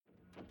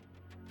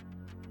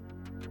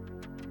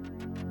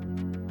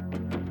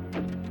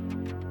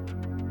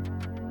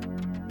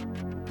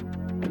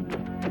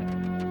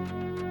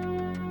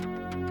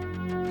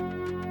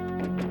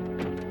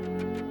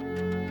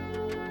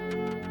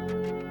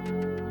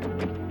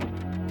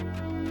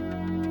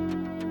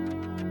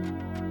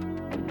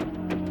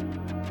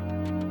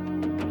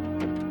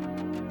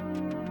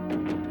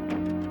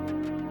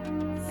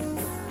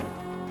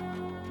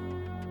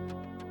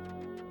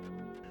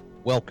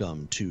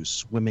Welcome to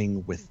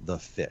Swimming with the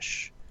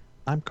Fish.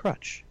 I'm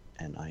Crutch,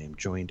 and I am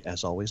joined,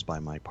 as always, by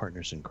my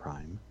partners in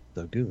crime,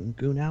 the Goon.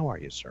 Goon, how are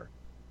you, sir?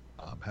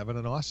 I'm having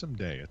an awesome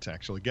day. It's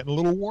actually getting a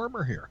little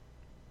warmer here.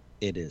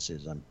 It is.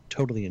 I'm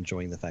totally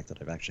enjoying the fact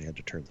that I've actually had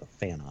to turn the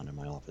fan on in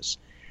my office.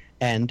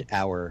 And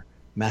our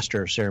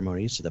master of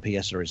ceremonies, the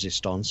pièce de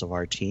résistance of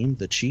our team,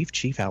 the Chief.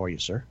 Chief, how are you,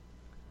 sir?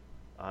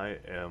 I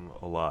am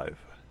alive.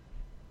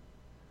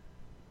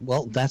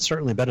 Well, that's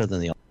certainly better than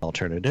the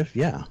alternative,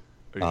 yeah.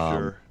 Are you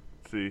sure?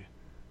 See,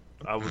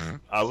 I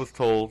was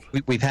told...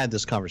 We've had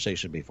this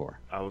conversation before.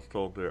 I was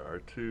told there are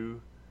two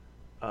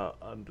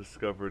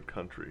undiscovered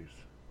countries,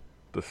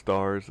 the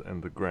stars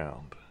and the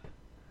ground.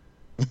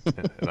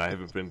 and I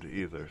haven't been to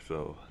either,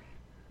 so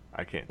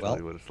I can't tell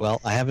you what it's like.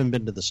 Well, I haven't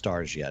been to the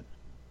stars yet.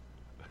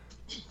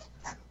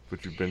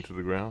 But you've been to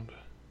the ground?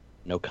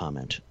 No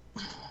comment.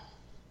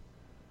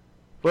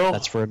 Well,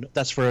 that's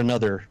for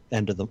another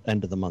end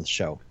of the month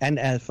show.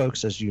 And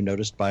folks, as you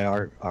noticed by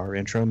our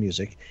intro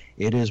music,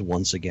 it is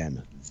once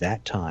again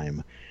that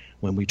time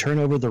when we turn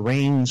over the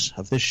reins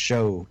of this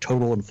show,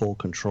 total and full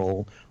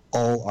control,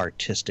 all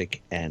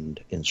artistic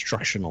and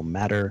instructional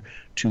matter,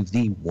 to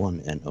the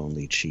one and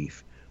only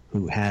Chief,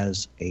 who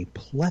has a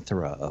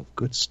plethora of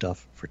good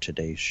stuff for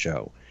today's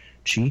show.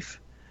 Chief,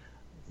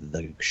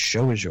 the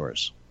show is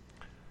yours.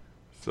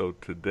 So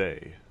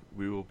today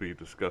we will be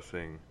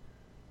discussing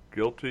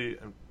guilty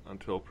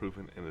until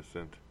proven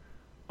innocent,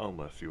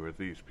 unless you are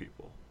these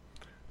people.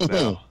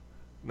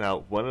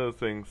 Now, one of the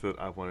things that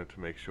I wanted to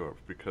make sure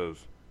of,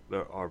 because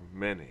there are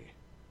many,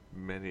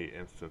 many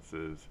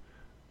instances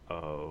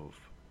of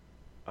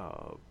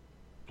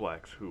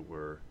blacks who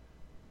were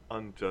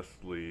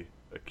unjustly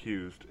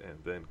accused and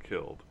then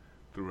killed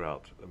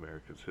throughout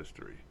America's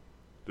history.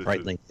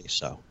 Rightly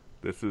so.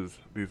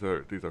 These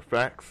are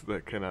facts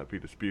that cannot be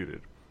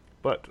disputed.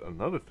 But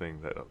another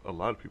thing that a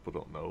lot of people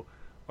don't know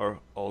are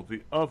all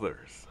the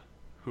others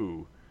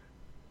who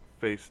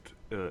faced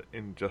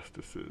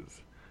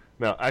injustices.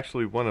 Now,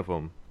 actually, one of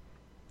them,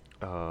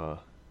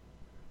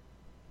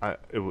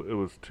 it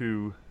was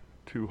too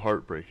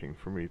heartbreaking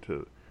for me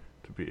to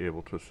be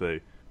able to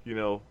say,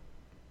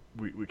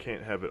 we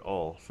can't have it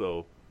all.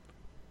 So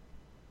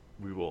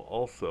we will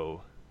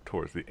also,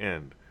 towards the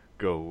end,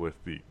 go with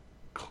the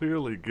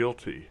clearly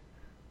guilty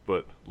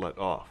but let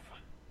off.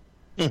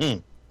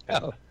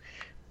 Oh.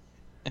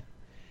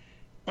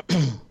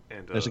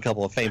 And, there's a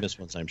couple of famous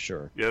ones, I'm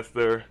sure. Yes,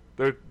 they're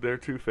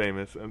too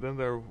famous, and then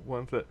there are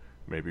ones that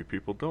maybe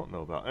people don't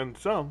know about, and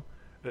some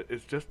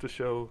it's just to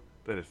show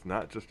that it's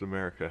not just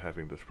America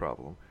having this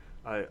problem.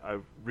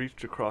 I've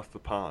reached across the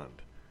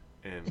pond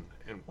and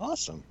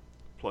awesome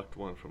plucked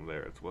one from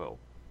there as well.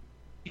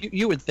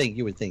 You would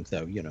think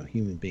though,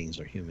 human beings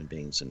are human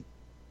beings, and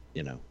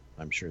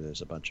I'm sure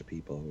there's a bunch of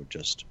people who are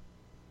just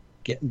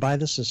getting by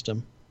the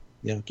system,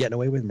 getting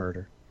away with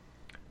murder,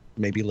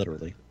 maybe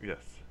literally. Yes.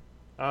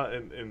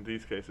 In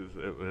these cases,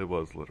 it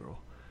was literal.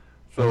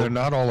 So they're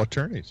not all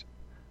attorneys.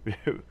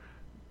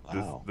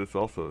 Wow. This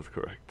also is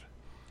correct.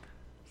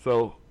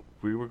 So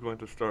we were going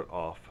to start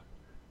off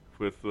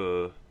with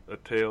a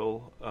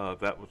tale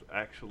that was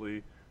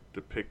actually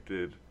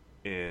depicted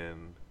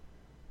in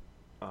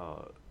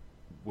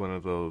one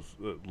of those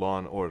Law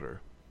and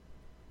Order.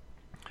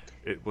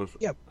 It was.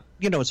 Yeah,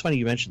 it's funny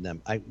you mentioned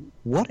them.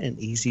 What an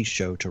easy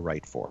show to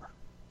write for.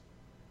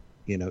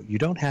 You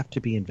don't have to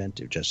be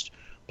inventive. Just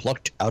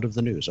plucked out of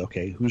the news.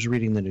 Okay, who's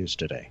reading the news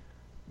today?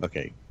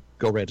 Okay,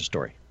 go write a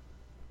story.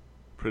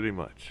 Pretty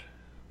much.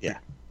 Yeah.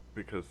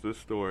 Because this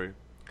story,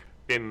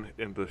 in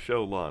the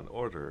show Law and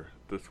Order,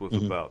 this was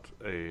about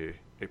a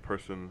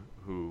person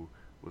who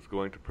was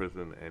going to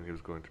prison, and he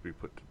was going to be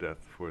put to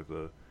death for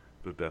the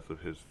death of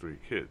his 3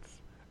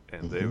 kids.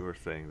 And they were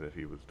saying that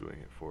he was doing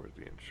it for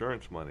the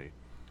insurance money,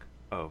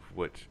 of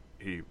which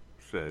he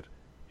said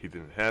he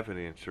didn't have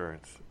any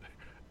insurance.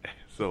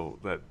 So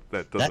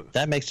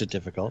that makes it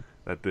difficult.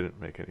 That didn't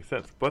make any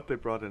sense. But they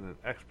brought in an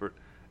expert,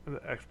 and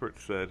the expert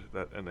said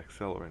that an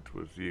accelerant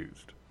was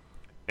used.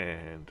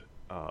 And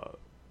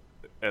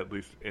at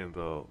least in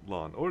the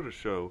Law and Order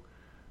show,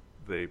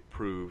 they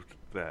proved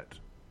that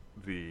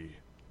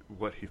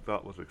what he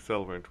thought was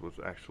accelerant was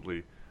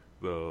actually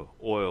the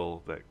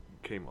oil that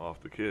came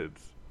off the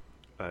kids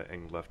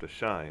and left a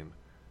shine,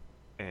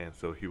 and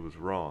so he was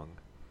wrong.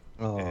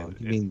 Oh,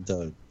 you mean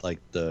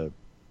the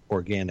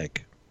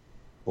organic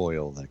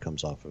oil that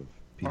comes off of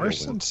people?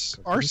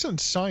 Arson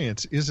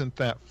science isn't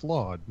that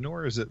flawed,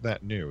 nor is it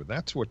that new.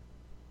 That's what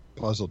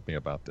puzzled me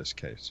about this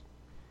case.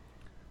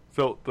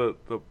 So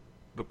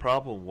the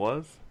problem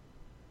was,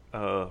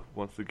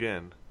 once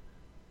again,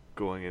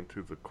 going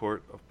into the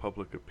court of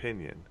public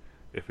opinion.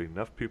 If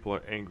enough people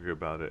are angry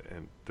about it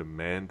and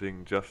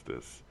demanding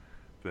justice,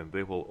 then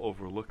they will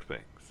overlook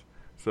things.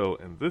 So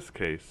in this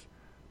case,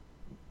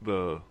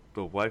 the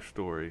wife's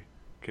story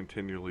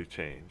continually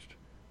changed.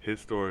 His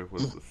story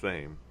was the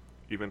same.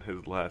 Even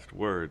his last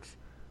words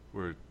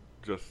were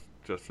just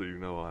so you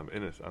know, I'm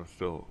innocent. I'm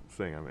still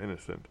saying I'm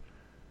innocent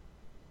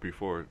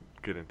before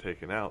getting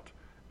taken out.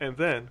 And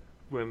then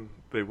when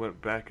they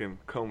went back and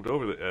combed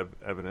over the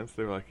evidence,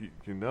 they were like,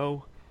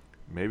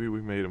 maybe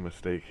we made a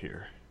mistake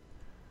here.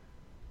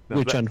 Now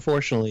Which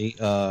unfortunately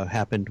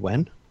happened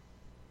when?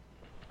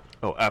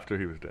 Oh, after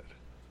he was dead.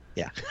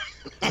 Yeah.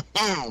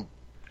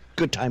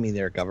 Good timing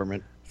there,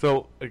 government.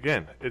 So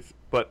again,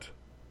 but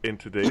in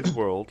today's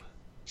world,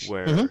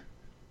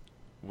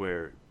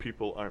 where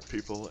people aren't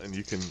people, and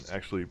you can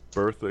actually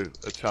birth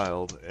a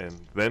child and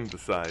then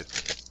decide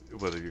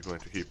whether you're going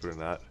to keep it or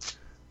not,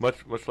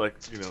 much like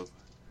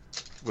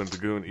when the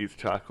goon eats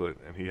chocolate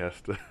and he has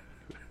to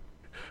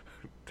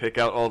take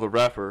out all the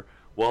wrapper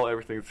while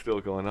everything's still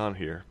going on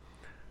here.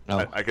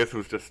 Oh. I guess it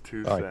was just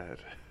too sad.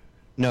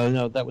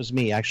 No, that was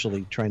me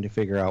actually trying to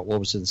figure out what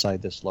was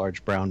inside this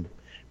large brown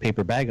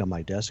paper bag on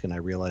my desk, and I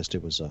realized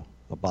it was a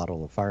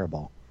bottle of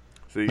Fireball.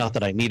 See, not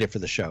that I need it for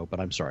the show, but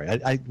I'm sorry.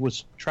 I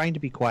was trying to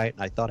be quiet,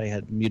 and I thought I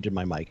had muted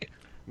my mic.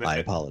 I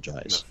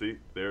apologize. Now, see,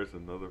 there's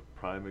another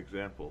prime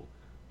example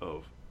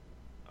of...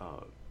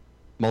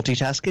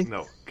 multitasking?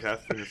 No,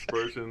 casting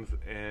aspersions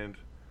and...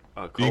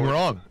 being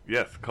wrong.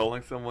 Yes,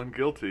 calling someone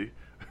guilty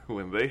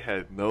when they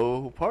had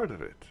no part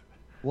of it.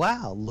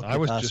 Wow, look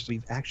at us.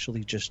 We've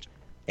actually just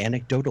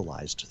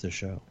anecdotalized the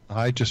show.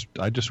 I just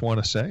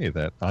want to say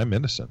that I'm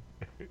innocent.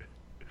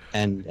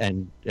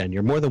 And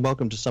you're more than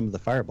welcome to some of the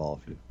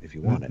Fireball if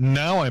you want it.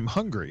 Now I'm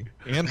hungry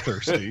and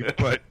thirsty,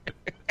 but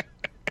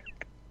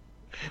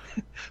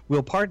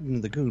we'll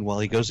pardon the goon while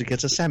he goes and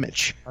gets a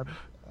sandwich.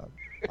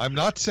 I'm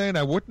not saying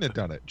I wouldn't have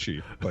done it,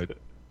 Chief, but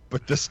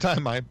this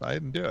time I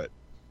didn't do it.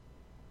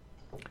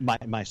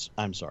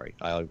 I'm sorry.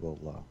 I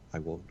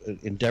will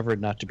endeavor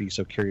not to be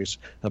so curious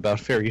about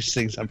various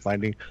things I'm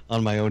finding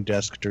on my own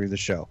desk during the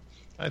show.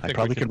 I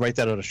probably could write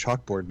that on a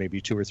chalkboard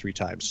maybe 2 or 3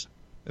 times.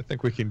 I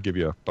think we can give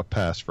you a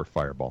pass for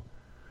Fireball.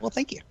 Well,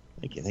 thank you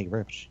very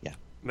much. Yeah.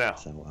 Now,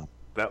 so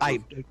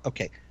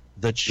okay.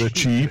 The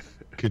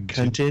chief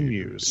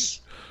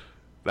continues.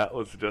 That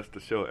was just to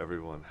show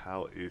everyone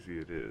how easy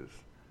it is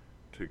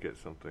to get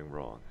something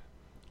wrong.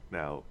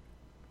 Now,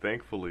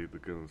 thankfully, the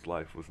goon's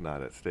life was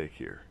not at stake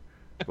here.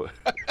 But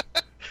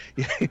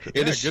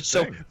it is good.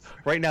 So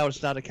right now,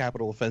 it's not a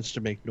capital offense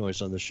to make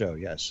noise on the show.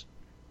 Yes.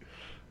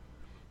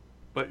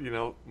 But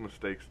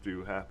mistakes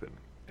do happen.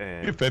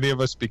 And if any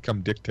of us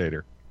become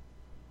dictator,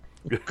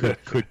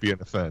 could be an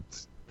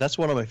offense. That's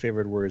one of my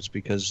favorite words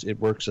because it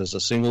works as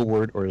a single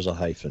word or as a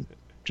hyphen.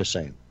 Just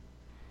saying.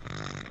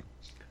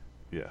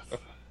 Yes.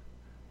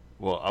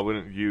 Well, I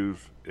wouldn't use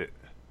it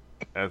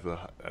as the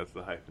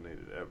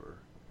hyphenated ever.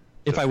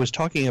 If I was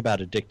talking about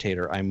a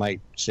dictator, I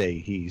might say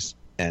he's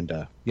and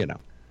Yeah.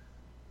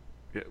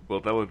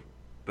 Well,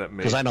 that may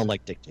because I don't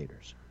like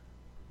dictators.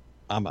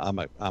 I'm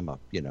a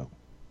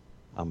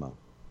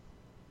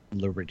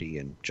liberty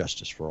and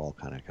justice for all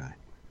kind of guy.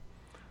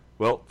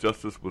 Well,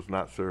 justice was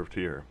not served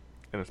here,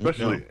 and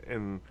especially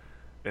in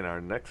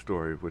our next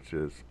story, which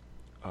is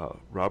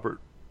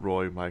Robert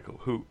Roy Michael,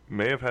 who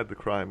may have had the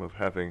crime of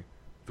having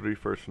 3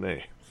 first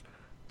names,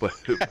 but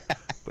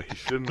he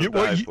shouldn't have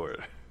died for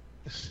it.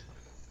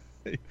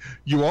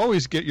 You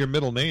always get your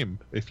middle name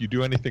if you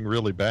do anything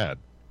really bad.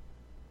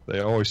 They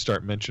always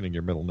start mentioning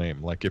your middle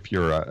name, like if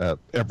you're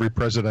every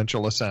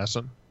presidential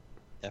assassin.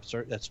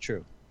 That's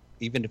true.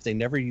 Even if they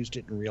never used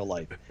it in real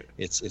life,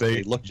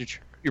 they looked at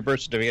your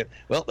birth certificate.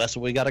 Well, that's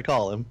what we got to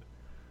call him.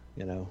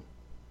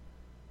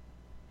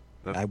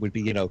 I would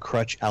be,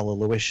 Crutch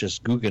Aloysius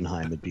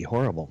Guggenheim. It'd be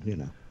horrible,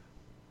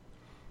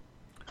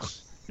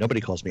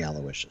 Nobody calls me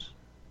Aloysius.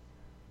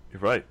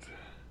 You're right.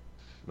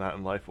 Not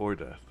in life or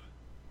death.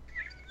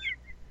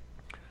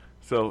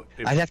 So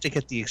I'd have to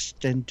get the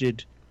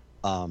extended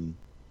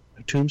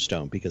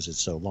tombstone because it's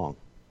so long.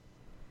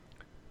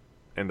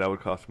 And that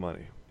would cost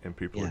money, and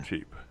people are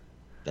cheap.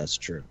 That's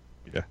true.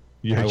 Yeah.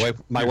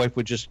 My wife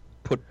would just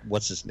put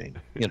what's his name,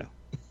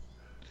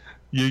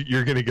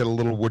 You're going to get a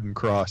little wooden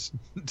cross.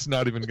 It's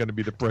not even going to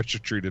be the pressure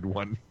treated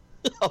one.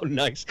 Oh,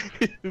 nice!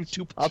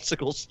 2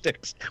 popsicle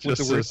sticks with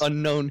the word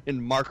unknown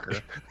in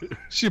marker.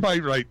 She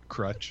might write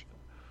crutch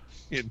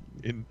in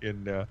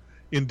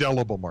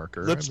indelible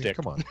marker. Lipstick.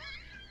 Come on.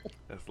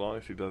 As long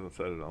as she doesn't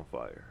set it on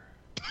fire.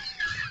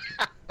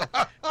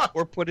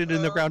 Or put it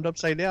in the ground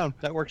upside down.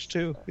 That works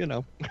too.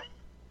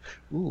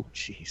 Ooh,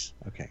 jeez.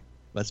 Okay.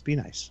 Let's be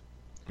nice.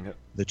 Yep.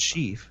 The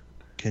chief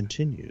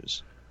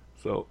continues.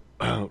 So,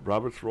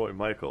 Robert Roy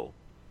Michael,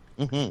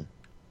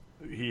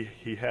 he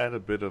had a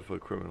bit of a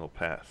criminal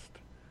past.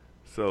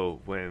 So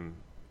when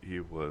he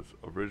was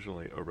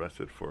originally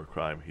arrested for a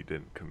crime he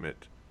didn't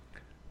commit,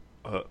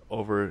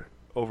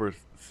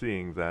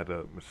 overseeing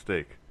that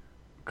mistake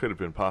could have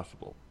been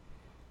possible.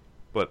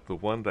 But the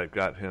one that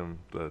got him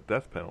the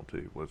death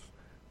penalty was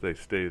they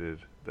stated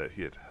that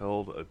he had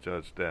held a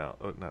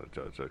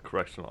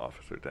correctional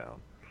officer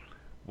down,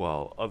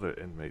 while other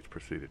inmates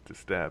proceeded to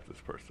stab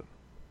this person.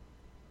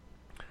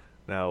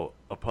 Now,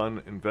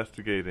 upon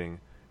investigating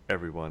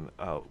everyone,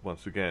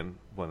 once again,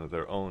 one of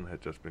their own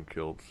had just been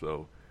killed,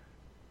 so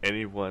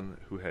anyone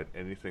who had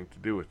anything to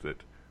do with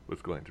it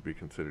was going to be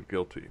considered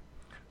guilty.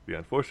 The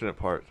unfortunate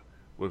part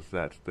was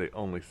that they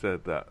only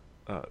said that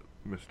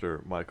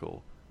Mr.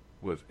 Michael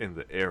was in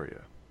the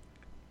area.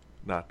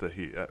 Not that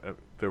he.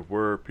 There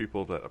were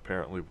people that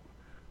apparently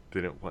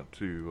didn't want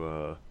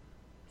to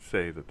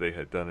say that they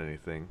had done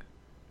anything,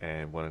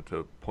 and wanted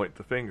to point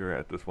the finger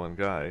at this one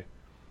guy,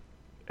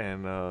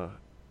 and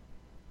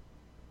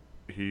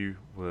he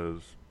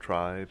was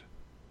tried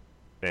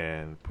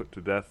and put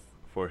to death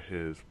for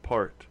his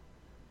part,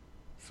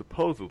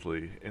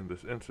 supposedly, in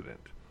this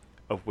incident,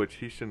 of which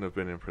he shouldn't have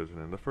been in prison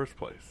in the first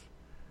place.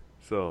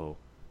 So,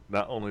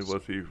 not only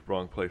was he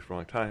wrong place,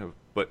 wrong time,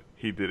 but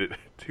he did it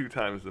 2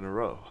 times in a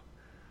row.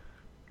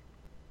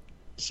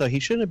 So he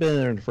shouldn't have been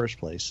there in the first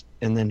place,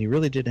 and then he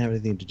really didn't have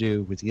anything to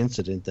do with the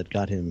incident that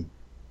got him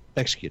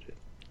executed.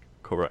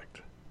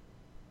 Correct.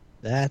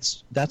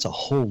 That's a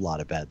whole lot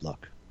of bad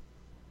luck.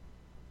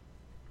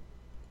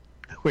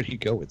 Where do you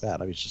go with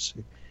that? I was just,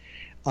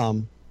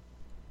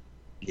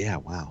 yeah,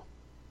 wow,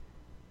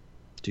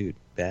 dude,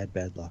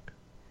 bad luck.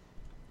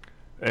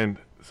 And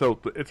so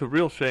it's a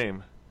real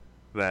shame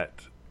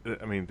that,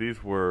 I mean,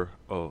 these were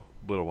a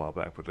little while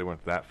back, but they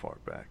weren't that far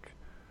back.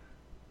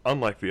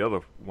 Unlike the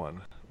other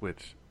one,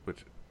 which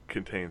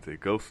contains a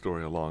ghost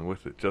story along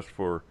with it, just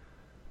for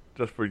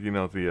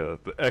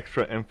the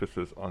extra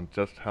emphasis on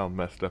just how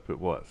messed up it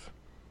was.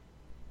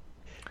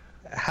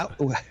 How?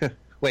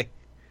 Wait,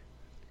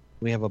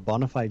 we have a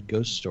bona fide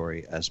ghost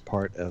story as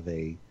part of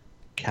a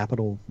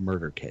capital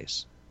murder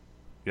case.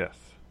 Yes.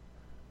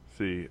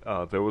 See,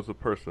 there was a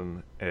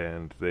person,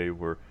 and they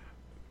were,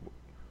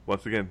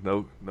 once again,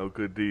 no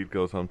good deed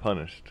goes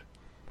unpunished.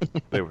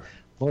 They were.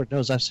 Lord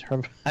knows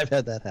I've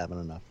had that happen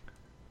enough.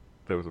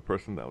 There was a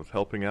person that was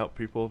helping out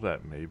people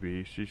that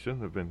maybe she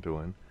shouldn't have been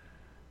doing,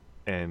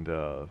 and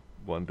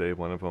one day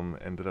one of them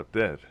ended up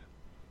dead,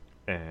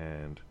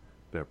 and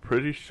they're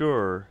pretty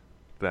sure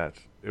that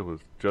it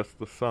was just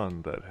the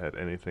son that had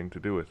anything to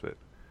do with it.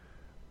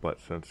 But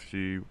since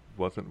she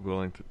wasn't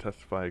willing to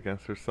testify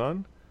against her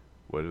son,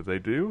 what did they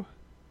do?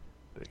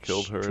 They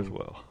killed her as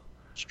well.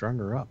 Strung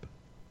her up.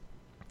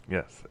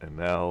 Yes, and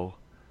now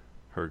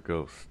her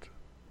ghost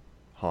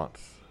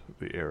haunts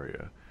the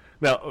area.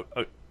 Now,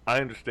 I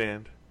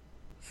understand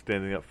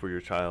standing up for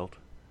your child,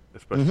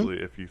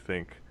 especially if you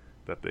think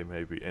that they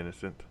may be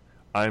innocent.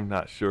 I'm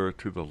not sure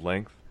to the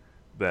length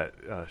that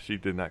she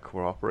did not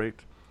cooperate,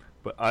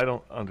 but I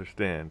don't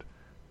understand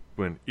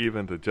when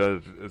even the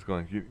judge is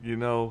going, you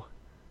know,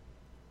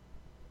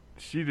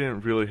 she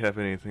didn't really have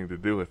anything to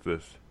do with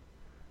this.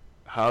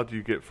 How do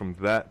you get from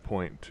that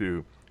point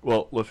to,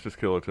 well, let's just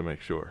kill her to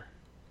make sure?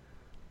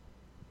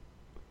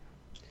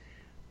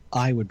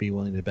 I would be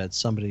willing to bet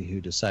somebody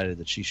who decided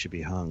that she should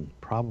be hung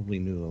probably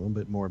knew a little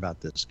bit more about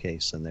this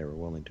case than they were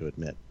willing to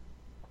admit.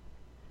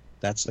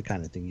 That's the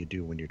kind of thing you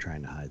do when you're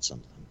trying to hide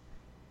something.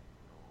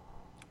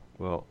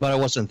 Well, but I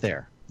wasn't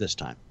there this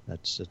time.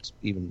 It's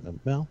even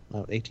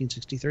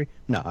 1863.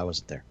 No, I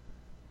wasn't there.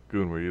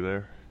 Goon, were you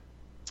there?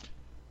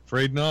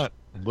 Afraid not.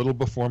 A little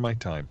before my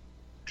time,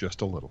 just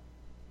a little.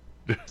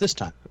 This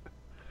time,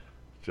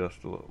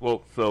 just a little.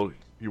 Well, so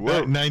you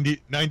were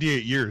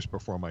 98 years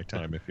before my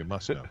time, if you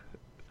must know.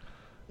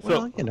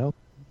 Well,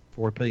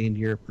 4 billion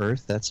year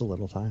Earth. That's a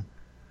little time.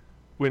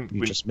 When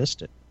you just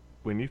missed it.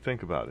 When you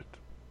think about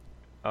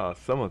it,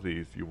 some of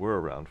these you were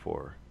around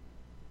for,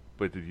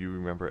 but did you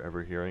remember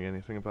ever hearing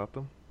anything about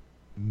them?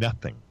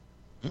 Nothing.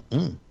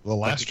 Mm-mm. The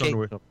last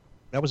one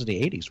that was in the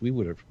 80s.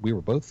 We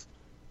were both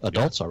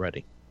adults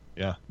already.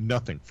 Yeah,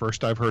 nothing.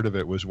 First I've heard of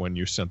it was when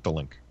you sent the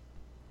link.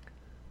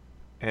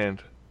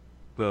 And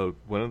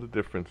one of the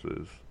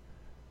differences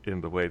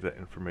in the way that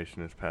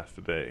information is passed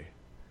today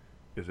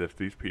is if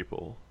these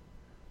people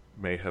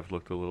may have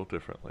looked a little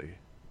differently,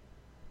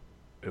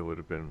 it would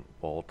have been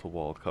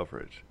wall-to-wall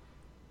coverage.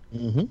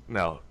 Mm-hmm.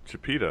 Now,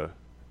 Chipita,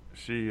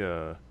 she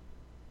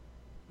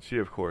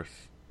of course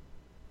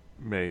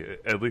may,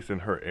 at least in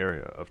her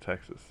area of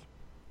Texas,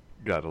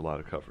 got a lot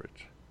of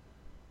coverage.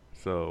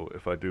 So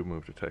if I do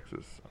move to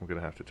Texas, I'm going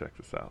to have to check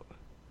this out.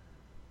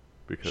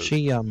 Because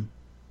she,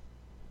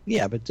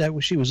 yeah, but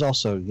she was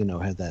also,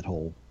 had that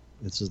whole,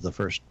 this is the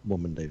first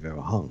woman they've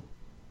ever hung.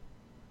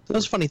 So that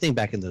was a funny thing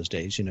back in those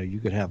days. You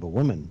could have a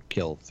woman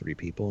kill 3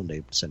 people and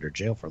they'd send her to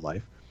jail for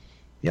life.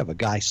 You have a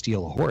guy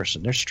steal a horse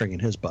and they're stringing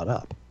his butt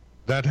up.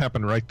 That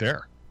happened right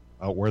there,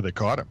 out where they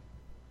caught him.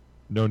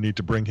 No need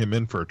to bring him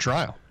in for a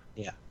trial.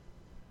 Yeah.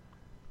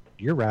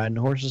 You're riding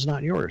the horse is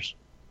not yours.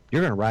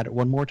 You're going to ride it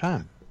one more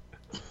time.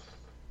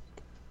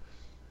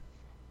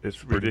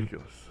 It's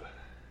ridiculous.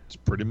 It's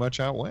pretty much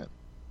how it went.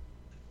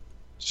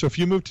 So if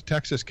you move to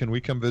Texas, can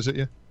we come visit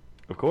you?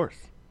 Of course.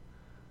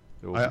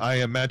 I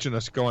imagine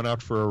us going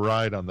out for a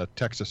ride on the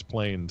Texas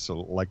plains,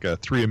 like a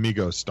Three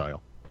Amigos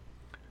style.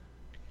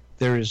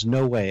 There is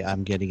no way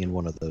I'm getting in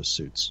one of those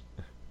suits.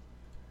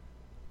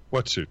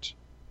 What suits?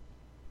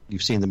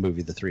 You've seen the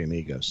movie The Three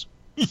Amigos.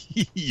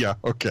 Yeah,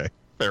 okay.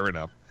 Fair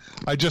enough.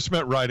 I just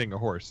meant riding a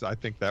horse. I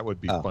think that would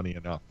be funny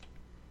enough.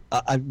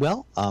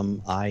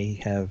 I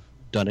have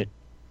done it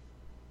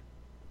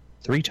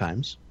 3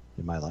 times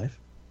in my life.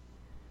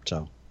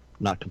 So,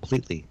 not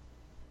completely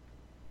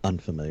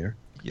unfamiliar.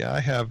 Yeah, I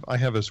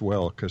have as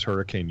well, because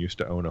Hurricane used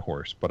to own a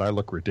horse, but I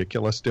look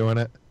ridiculous doing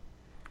it.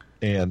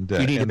 And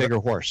you need a bigger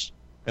horse.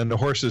 And the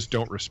horses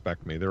don't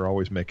respect me. They're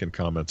always making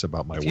comments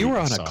about my weight. If you were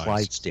on and a size.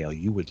 Clydesdale,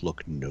 you would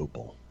look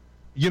noble.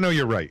 You know,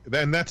 you're right.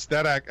 And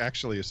that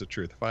actually is the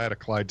truth. If I had a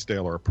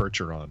Clydesdale or a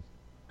Percheron,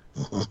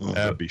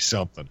 that'd be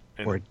something.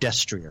 Or a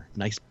destrier,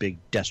 nice big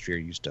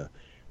destrier used to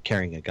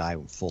carrying a guy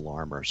with full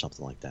armor or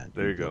something like that.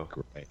 There you go.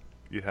 Great.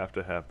 You have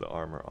to have the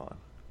armor on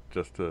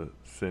just to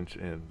cinch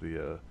in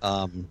the.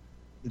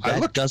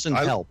 That doesn't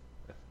help.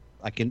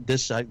 I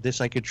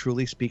could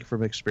truly speak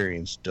from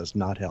experience. Does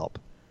not help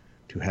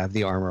to have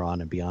the armor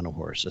on and be on a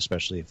horse,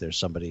 especially if there's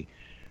somebody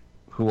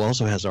who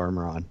also has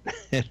armor on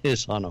and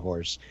is on a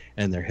horse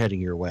and they're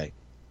heading your way.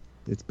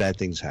 It's bad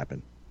things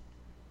happen.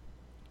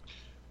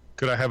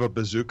 Could I have a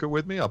bazooka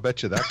with me? I'll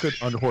bet you that could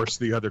unhorse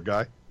the other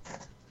guy.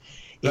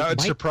 That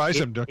would surprise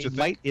him, don't you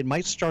think? It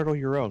might startle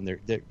your own.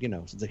 They're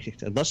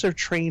unless they're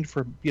trained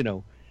for, we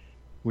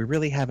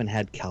really haven't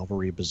had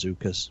cavalry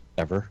bazookas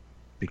ever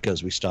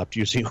because we stopped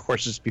using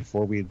horses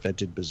before we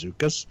invented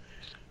bazookas,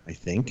 I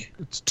think.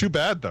 It's too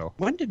bad, though.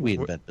 When did we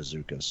invent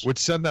bazookas? Would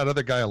send that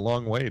other guy a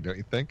long way, don't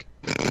you think?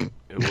 It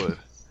would.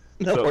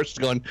 The horse is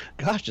going,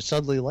 gosh, it's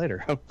suddenly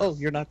lighter. Oh,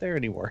 you're not there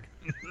anymore.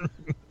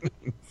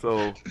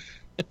 So...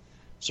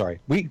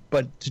 Sorry,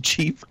 but the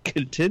chief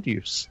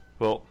continues.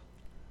 Well,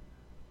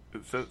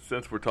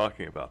 since we're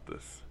talking about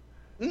this,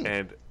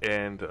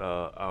 and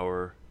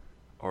our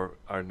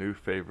new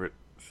favorite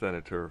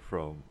senator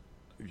from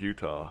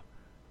Utah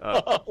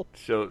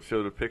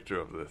showed a picture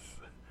of this.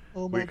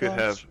 Oh my we could gosh.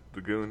 have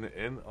the goon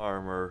in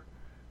armor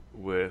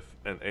with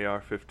an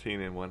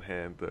AR-15 in one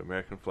hand, the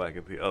American flag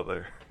in the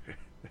other,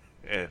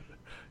 and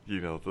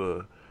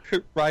the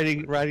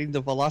riding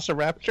the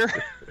Velociraptor.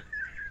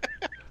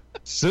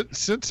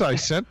 Since I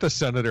sent the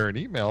senator an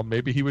email,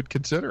 maybe he would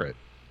consider it.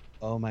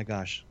 Oh my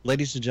gosh,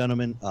 ladies and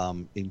gentlemen,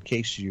 in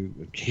case you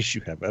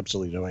have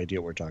absolutely no idea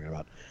what we're talking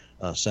about,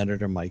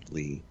 Senator Mike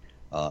Lee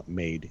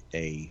made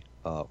a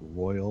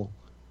royal.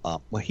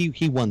 Well,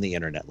 he won the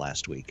internet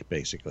last week,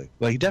 basically.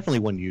 Well, he definitely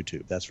won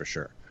YouTube, that's for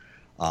sure.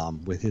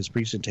 With his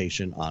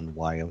presentation on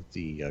why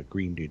the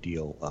Green New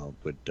Deal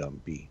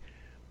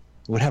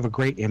would have a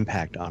great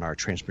impact on our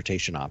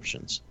transportation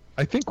options.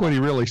 I think what he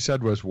really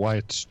said was why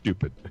it's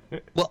stupid.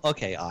 Well,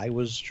 okay, I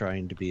was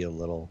trying to be a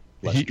little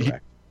less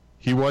direct.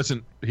 He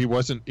wasn't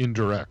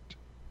indirect.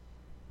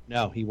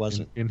 No, he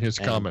wasn't in his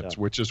comments,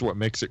 which is what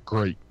makes it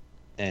great.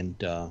 And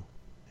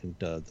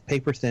the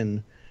paper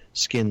thin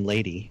skinned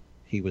lady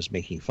he was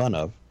making fun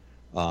of,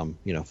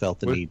 felt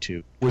the need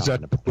to. Was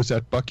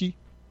that Bucky?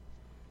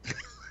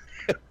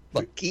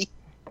 Bucky?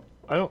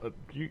 I don't.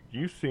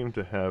 You seem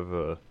to have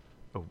a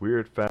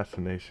weird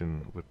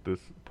fascination with this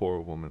poor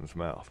woman's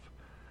mouth.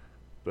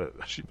 That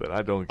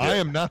I don't get. I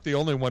am not the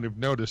only one who've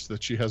noticed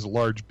that she has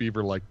large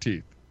beaver-like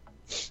teeth.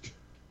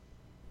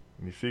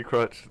 You see,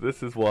 Crutch,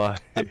 this is why.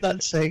 I'm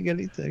not saying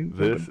anything.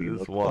 This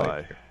is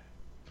why.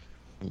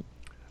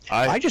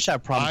 I just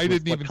have problems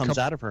with what comes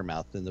out of her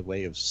mouth in the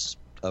way of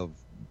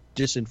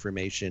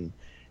disinformation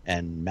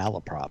and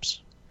malaprops.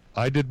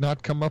 I did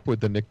not come up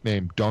with the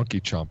nickname Donkey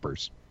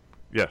Chompers.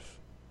 Yes,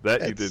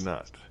 you did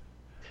not.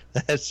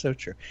 That's so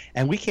true.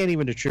 And we can't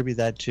even attribute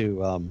that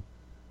to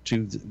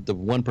the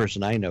one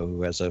person I know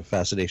who has a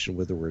fascination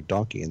with the word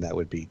donkey, and that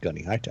would be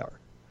Gunny Hightower.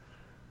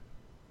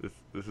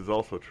 This is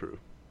also true.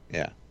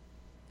 Yeah.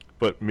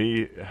 But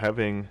me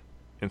having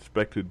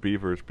inspected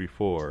beavers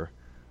before,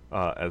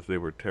 as they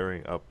were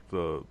tearing up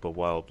the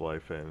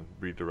wildlife and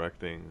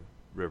redirecting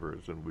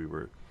rivers, and we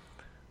were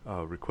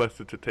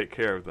requested to take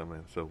care of them,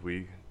 and so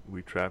we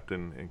trapped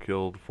and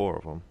killed 4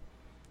 of them.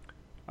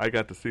 I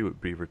got to see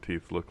what beaver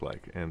teeth look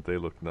like, and they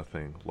look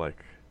nothing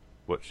like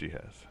what she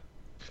has.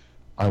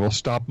 I will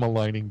stop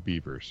maligning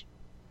beavers.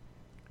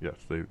 Yes,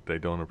 they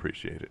don't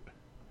appreciate it.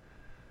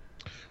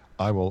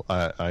 I will.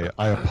 I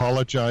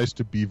apologize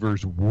to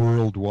beavers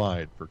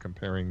worldwide for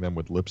comparing them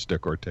with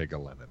lipstick Ortega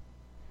Lennon.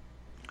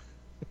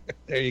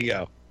 There you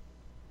go.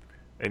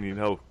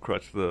 And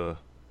Crutch, the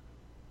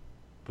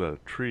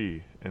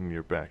tree in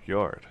your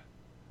backyard.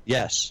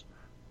 Yes.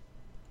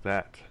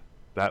 That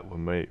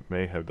one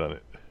may have done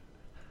it.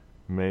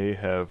 May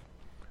have.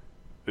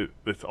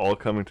 It's all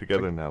coming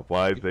together now.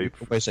 Why they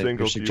singled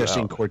you're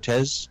suggesting you out.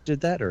 Cortez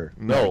did that, or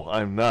no?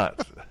 I'm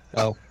not.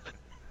 Oh,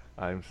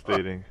 I'm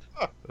stating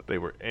that they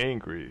were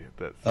angry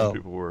that some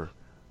people were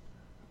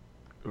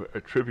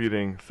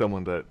attributing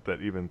someone that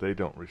even they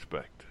don't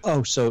respect.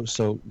 Oh, so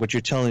what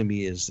you're telling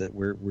me is that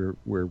we're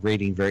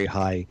rating very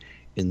high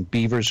in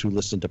beavers who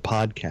listen to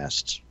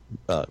podcasts.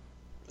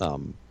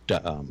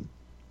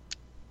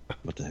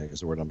 What the heck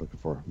is the word I'm looking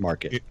for?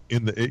 Market.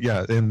 In that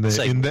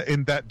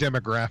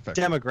demographic.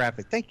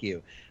 Demographic. Thank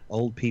you.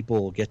 Old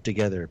people get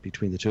together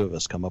between the two of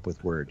us, come up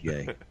with word.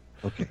 Yay.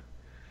 Okay.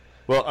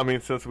 Well, I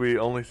mean, since we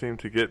only seem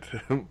to get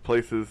to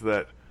places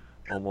that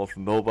almost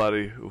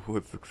nobody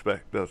would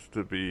expect us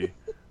to be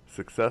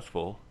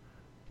successful.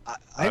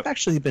 I've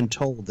actually been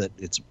told that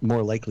it's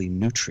more likely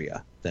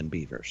nutria than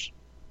beavers.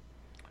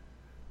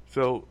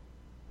 So,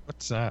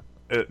 what's that?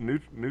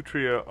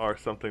 Nutria are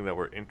something that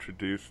were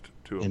introduced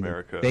to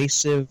America.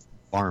 Invasive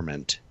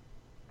varmint.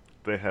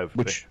 They have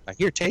which I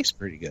hear tastes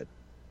pretty good.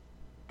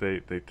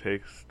 they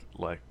taste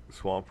like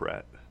swamp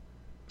rat.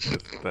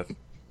 That's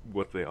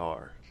what they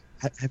are.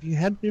 Have you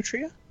had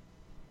nutria?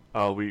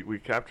 We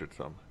captured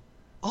some.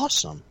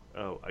 Awesome.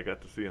 Oh, I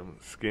got to see them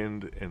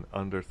skinned in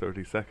under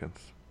 30 seconds.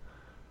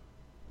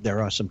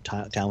 There are some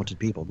talented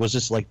people. Was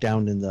this like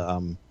down in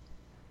the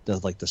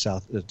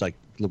south, like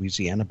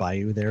Louisiana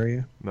Bayou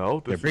area?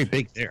 No, they're very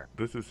big there.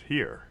 This is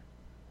here.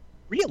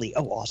 Really?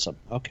 Oh, awesome.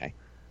 Okay.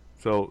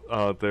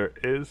 So there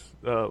is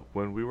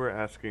when we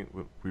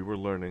were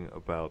learning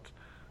about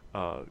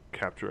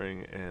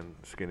capturing and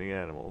skinning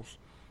animals.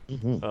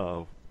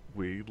 Mm-hmm.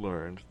 We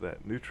learned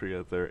that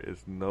nutria, there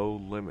is no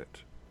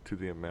limit to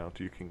the amount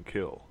you can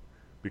kill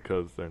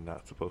because they're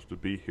not supposed to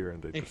be here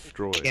and they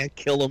destroy. Can't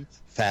kill them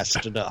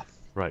fast enough.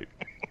 Right.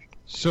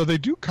 So they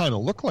do kind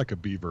of look like a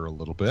beaver a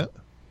little bit.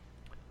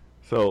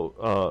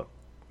 So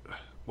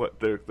what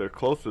they're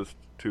closest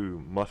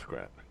to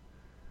muskrat.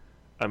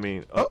 I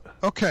mean,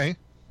 okay.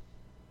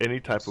 Any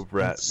type of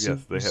rat,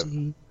 yes, they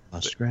have.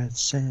 Muskrat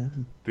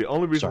Sam. The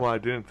only reason why I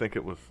didn't think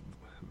it was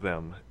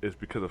them is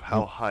because of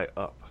how high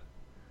up.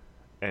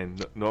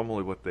 And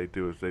normally what they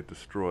do is they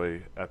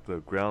destroy at the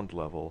ground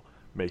level,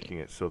 making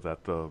it so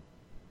that the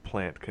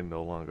plant can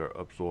no longer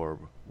absorb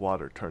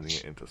water, turning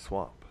it into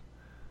swamp.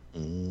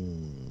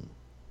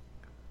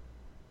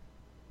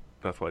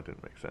 That's why it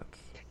didn't make sense.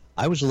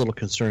 I was a little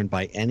concerned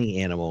by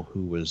any animal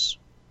who was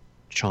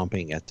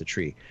chomping at the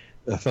tree.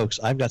 Folks,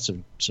 I've got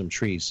some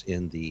trees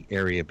in the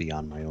area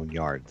beyond my own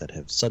yard that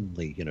have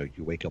suddenly,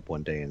 you wake up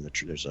one day and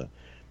there's a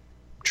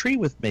tree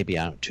with maybe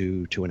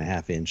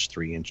 2.5 inch,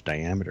 3 inch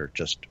diameter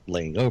just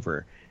laying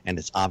over, and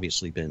it's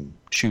obviously been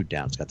chewed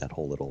down. It's got that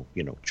whole little,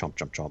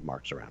 chomp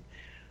marks around.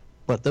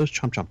 But those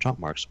chomp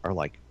marks are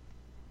like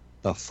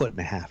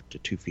 1.5 to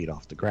 2 feet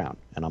off the ground.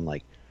 And I'm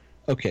like,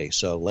 okay,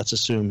 so let's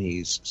assume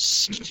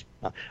he's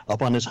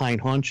up on his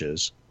hind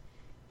haunches.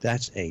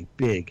 That's a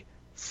big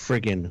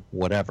friggin'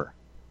 whatever.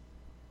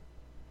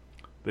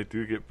 They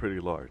do get pretty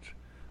large.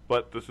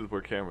 But this is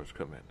where cameras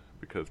come in,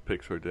 because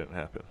Pixar didn't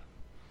happen.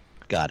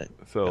 Got it.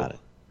 So got it.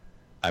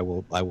 I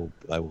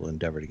will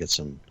endeavor to get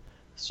some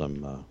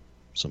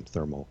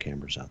thermal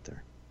cameras out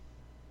there.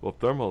 Well,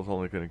 thermal is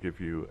only going to give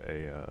you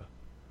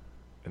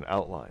an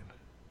outline.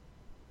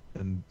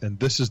 And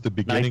this is the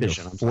beginning of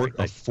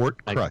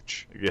Fort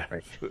Crutch. Yes.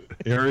 Right.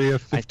 Area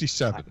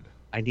 57.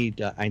 I need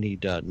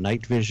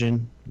night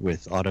vision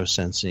with auto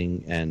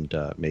sensing and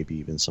maybe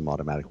even some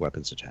automatic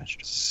weapons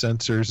attached.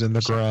 Sensors in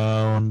the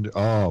ground.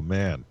 Oh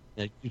man!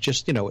 You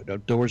just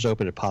doors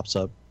open, it pops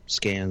up,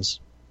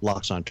 scans,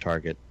 locks on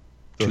target.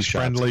 Those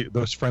friendly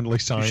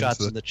signs. 2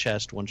 shots in the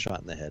chest, 1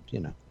 shot in the head.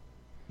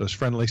 Those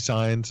friendly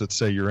signs that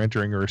say you're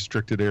entering a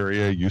restricted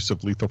area. Use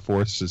of lethal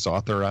force is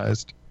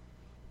authorized.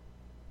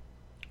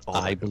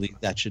 I believe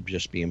that should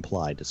just be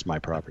implied. It's my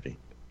property.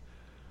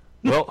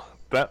 Well,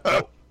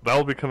 that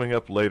will be coming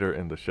up later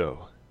in the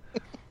show.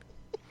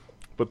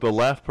 But the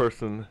last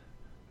person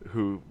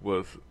who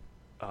was,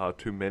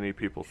 to many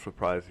people,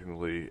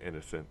 surprisingly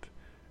innocent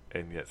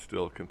and yet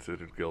still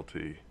considered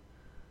guilty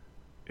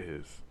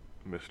is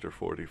Mr.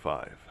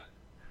 45.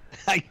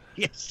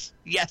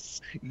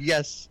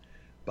 Yes.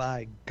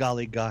 By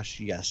golly gosh,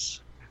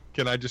 yes.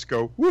 Can I just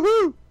go,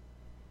 woohoo?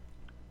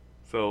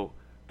 So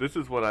this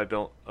is what I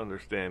don't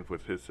understand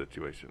with his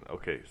situation.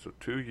 Okay, so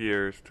 2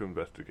 years to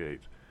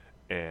investigate,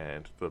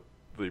 and the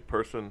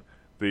person,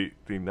 the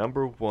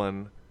number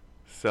one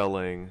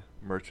selling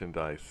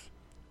merchandise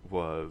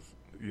was,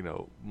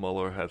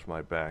 Mueller has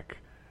my back,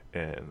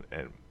 and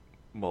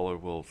Mueller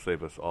will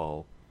save us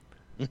all,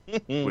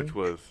 which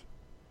was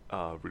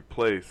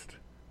replaced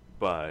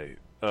by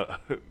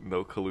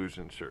no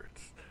collusion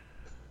shirts.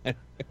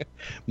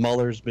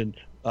 Mueller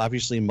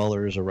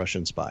is a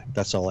Russian spy.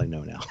 That's all I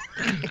know now.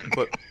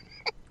 But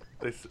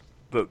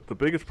the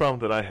biggest problem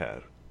that I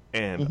had,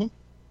 and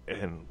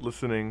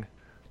listening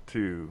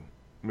to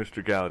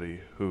Mr.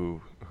 Gowdy,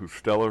 whose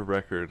stellar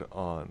record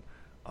on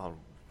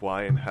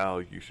why and how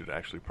you should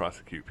actually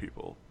prosecute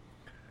people,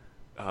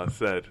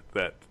 said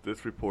that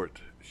this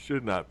report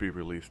should not be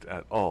released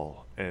at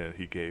all, and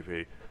he gave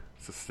a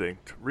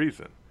succinct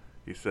reason.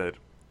 He said,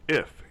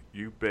 if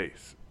you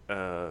base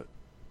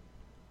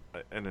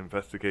an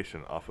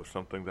investigation off of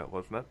something that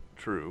was not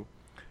true,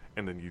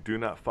 and then you do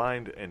not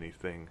find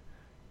anything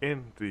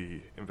in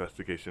the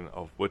investigation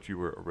of what you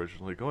were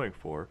originally going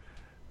for,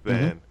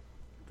 then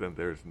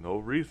there's no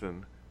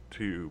reason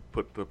to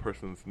put the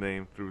person's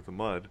name through the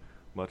mud,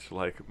 much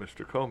like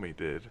Mr. Comey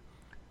did,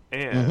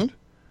 and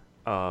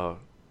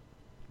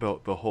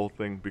the whole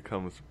thing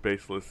becomes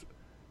baseless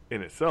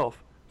in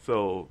itself,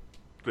 so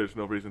there's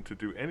no reason to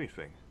do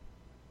anything.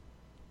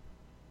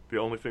 The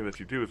only thing that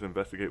you do is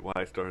investigate why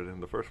I started in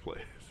the first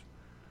place.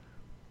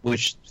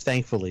 Which,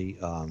 thankfully,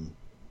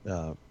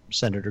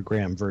 Senator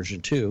Graham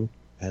version 2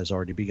 has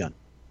already begun.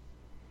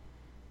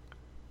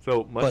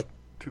 So much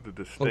to the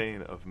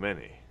disdain of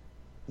many.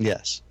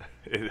 Yes.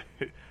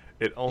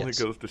 It only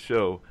goes to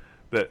show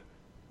that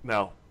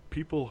now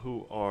people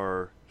who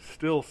are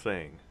still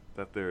saying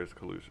that there is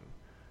collusion.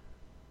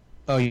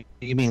 Oh,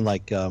 you mean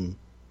like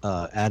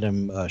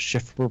Adam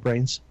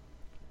Schifferbrains.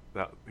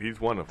 He's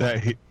one of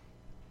them.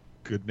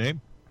 Good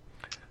name.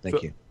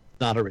 Thank you.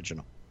 Not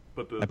original.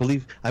 But I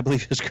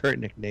believe his current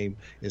nickname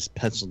is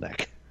Pencil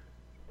Neck.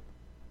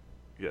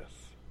 Yes.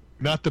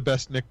 Not the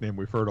best nickname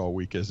we've heard all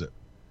week, is it?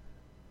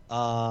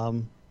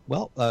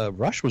 Well,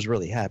 Rush was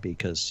really happy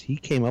because he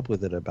came up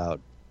with it about,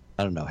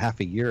 I don't know, half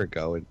a year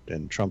ago,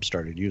 and Trump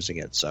started using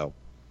it. So,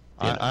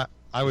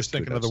 I was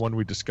thinking of the one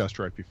we discussed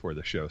right before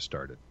the show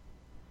started.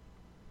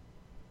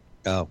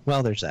 Oh,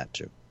 well, there's that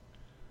too.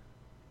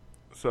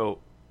 So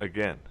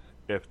again,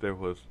 if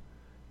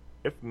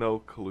no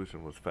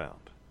collusion was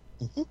found,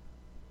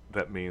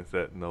 that means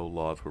that no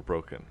laws were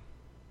broken.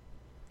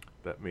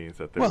 That means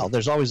that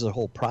there's always a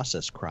whole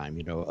process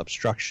crime,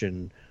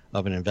 obstruction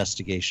of an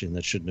investigation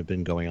that shouldn't have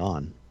been going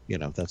on.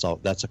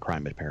 That's a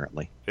crime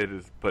apparently. It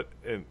is,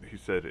 and he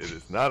said it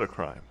is not a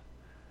crime,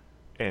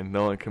 and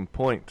no one can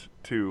point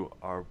to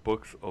our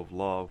books of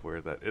law where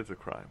that is a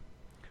crime.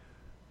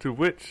 To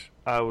which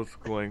I was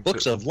going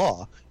books of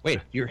law.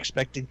 Wait, you're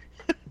expecting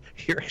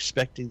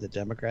the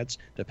Democrats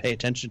to pay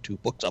attention to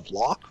books of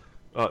law?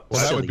 Well,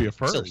 that would be a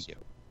first.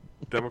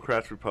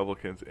 Democrats,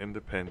 Republicans,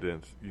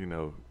 Independents,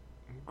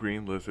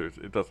 green lizards,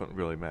 it doesn't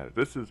really matter.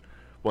 This is,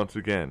 once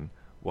again,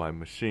 why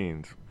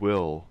machines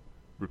will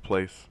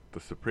replace the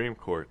Supreme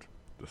Court,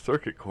 the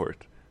Circuit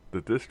Court, the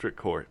District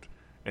Court,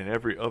 and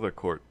every other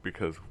court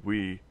because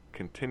we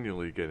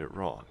continually get it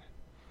wrong.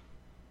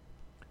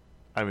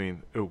 I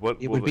mean, it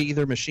would be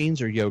either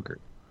machines or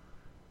yogurt.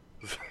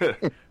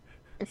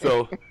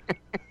 So,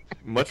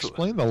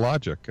 explain the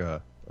logic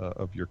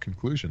of your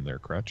conclusion there,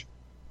 Crutch.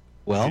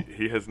 Well,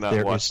 he has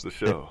not watched the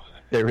show.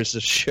 There is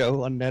a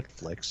show on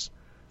Netflix.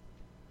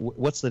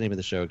 What's the name of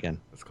the show again?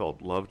 It's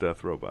called Love,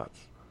 Death, Robots.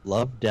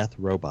 Love, Death,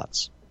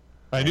 Robots.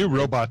 I knew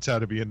robots had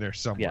to be in there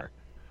somewhere.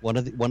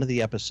 Yeah. One of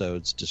the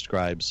episodes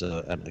describes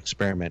an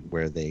experiment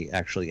where they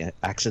actually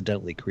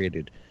accidentally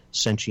created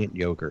sentient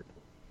yogurt.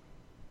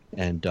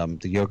 And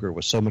the yogurt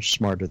was so much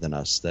smarter than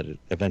us that it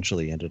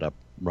eventually ended up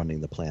running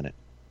the planet.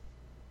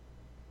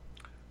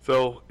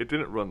 So it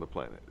didn't run the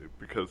planet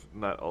because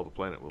not all the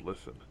planet would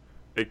listen.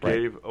 It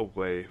gave a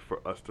way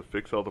for us to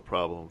fix all the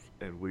problems,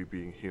 and we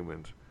being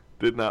humans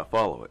did not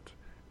follow it.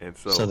 And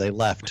so they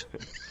left.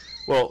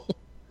 Well,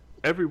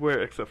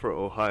 everywhere except for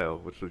Ohio,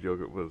 which the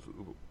yogurt was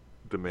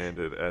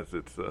demanded as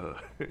its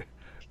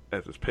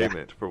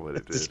payment for what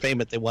it did. Its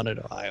payment they wanted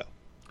Ohio.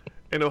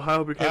 And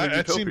Ohio became a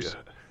utopia.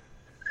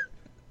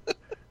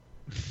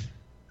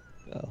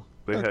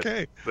 They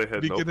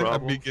had no problems.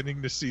 I'm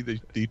beginning to see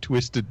the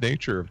twisted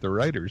nature of the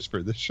writers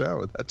for this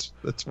show.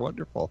 That's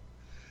wonderful.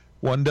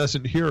 One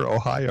doesn't hear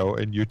Ohio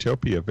and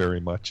utopia very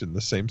much in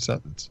the same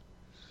sentence.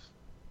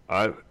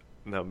 I'm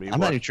not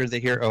even sure they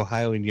hear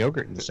Ohio and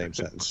yogurt in the same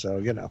sentence. So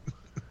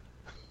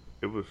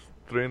It was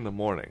 3 a.m.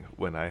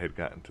 when I had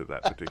gotten to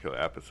that particular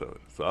episode,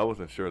 so I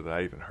wasn't sure that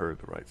I even heard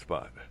the right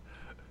spot.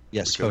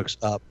 Yes, folks.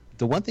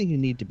 The one thing you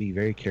need to be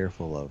very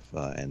careful of,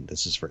 and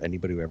this is for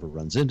anybody who ever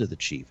runs into the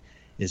chief,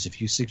 is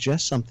if you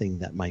suggest something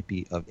that might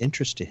be of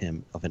interest to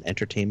him of an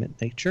entertainment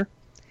nature,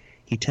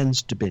 he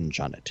tends to binge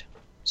on it.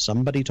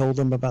 Somebody told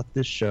him about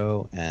this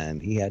show,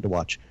 and he had to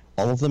watch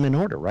all of them in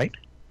order, right?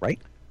 Right?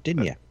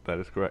 Didn't you? That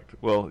is correct.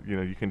 Well,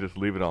 you can just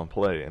leave it on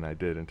play, and I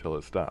did until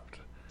it stopped.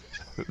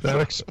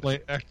 That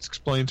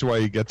explains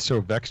why he gets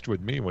so vexed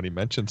with me when he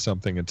mentions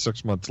something, and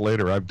 6 months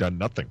later I've done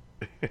nothing.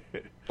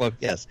 Well,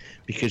 yes,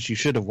 because you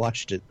should have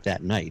watched it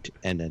that night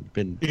and then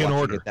been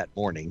watching it that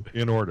morning.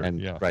 In order,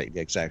 yeah. Right,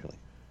 exactly.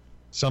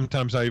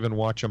 Sometimes I even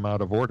watch them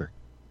out of order.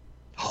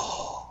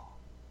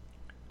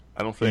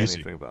 I don't say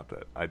anything about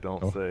that. I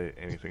don't say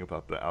anything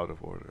about the out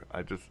of order.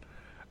 I just,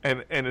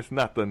 and it's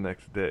not the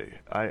next day.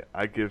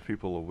 I give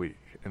people a week,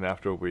 and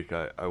after a week,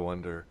 I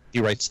wonder.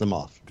 He writes them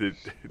off. Did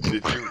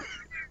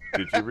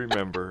you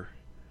remember?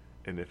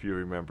 And if you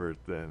remembered,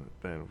 then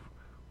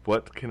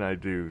what can I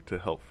do to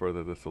help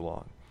further this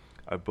along?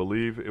 I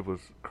believe it was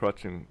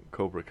Crutch and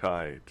Cobra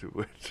Kai, to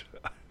which.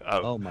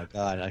 Oh my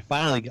God! I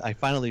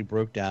finally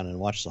broke down and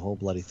watched the whole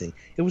bloody thing.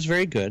 It was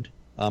very good.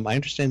 I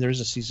understand there is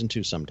a season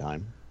 2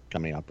 sometime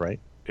coming up, right?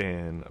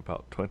 In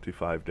about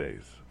 25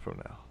 days from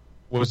now.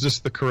 Was this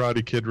the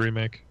Karate Kid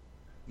remake?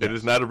 Yes. It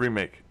is not a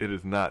remake. It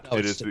is not. No,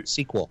 it is the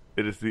sequel.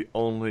 It is the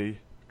only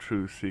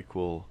true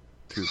sequel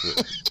to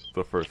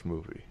the first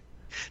movie.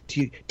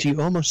 Do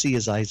you almost see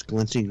his eyes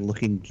glinting,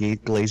 looking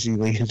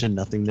glazingly into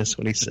nothingness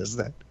when he says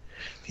that?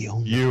 The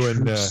only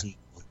true sequel.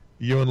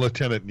 You and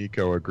Lieutenant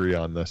Nico agree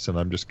on this, and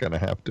I'm just going to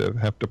have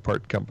to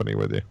part company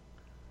with you.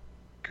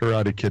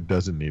 Karate Kid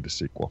doesn't need a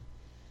sequel.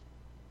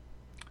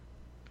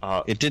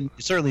 It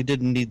certainly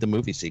didn't need the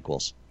movie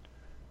sequels.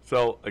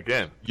 So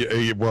again,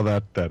 well,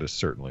 that is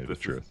certainly the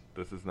truth.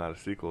 This is not a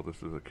sequel.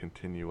 This is a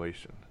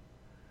continuation.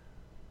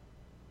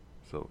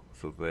 So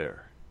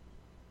there.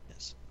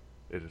 Yes.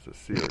 It is a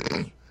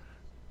series.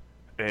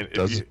 And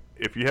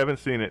if you haven't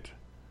seen it,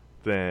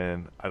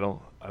 then I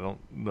don't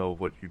know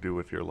what you do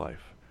with your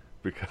life,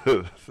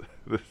 because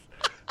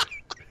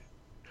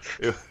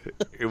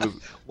it was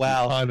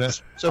Wow.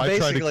 So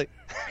basically,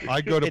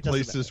 I go to it doesn't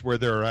places where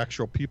there are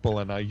actual people,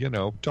 and I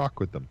talk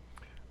with them.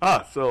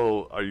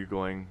 So are you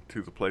going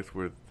to the place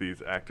where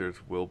these actors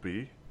will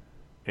be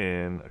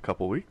in a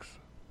couple weeks?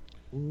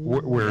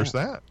 Where's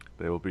that?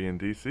 They will be in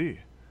D.C.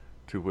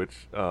 To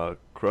which,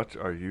 Crutch,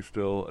 are you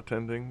still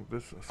attending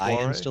this soiree?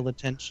 I am still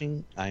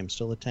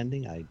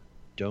attending. I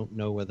don't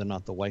know whether or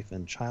not the wife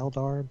and child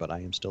are, but I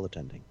am still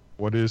attending.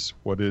 What is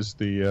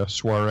the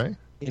soiree?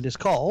 It is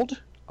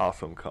called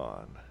Awesome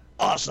Con.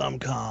 Awesome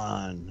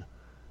Con.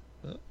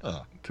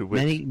 To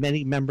which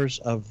Many members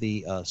of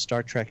the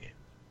Star Trek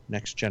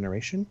Next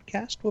Generation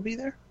cast will be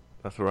there.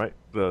 That's right.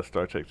 The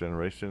Star Trek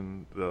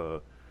Generation,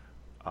 the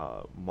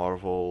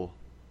Marvel,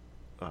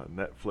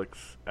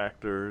 Netflix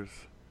actors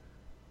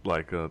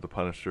like the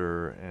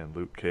Punisher and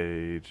Luke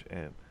Cage,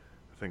 and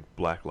I think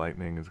Black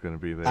Lightning is going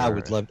to be there. I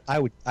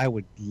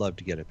would love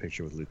to get a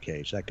picture with Luke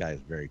Cage. That guy is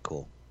very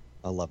cool.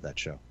 I love that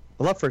show.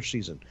 I love first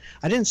season.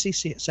 I didn't see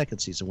second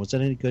season. Was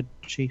that any good,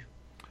 Chief?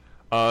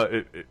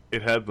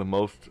 It had the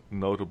most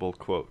notable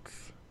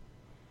quotes.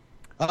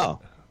 Oh,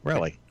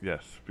 really?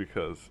 Yes,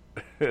 because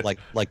like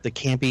the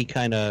campy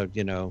kind of,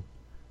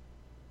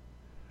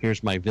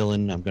 here's my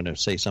villain. I'm going to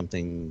say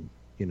something,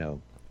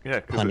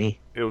 punny.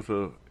 It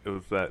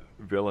was that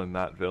villain,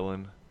 not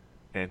villain,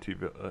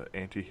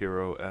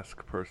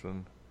 anti-hero-esque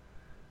person.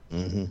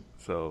 Mm-hmm.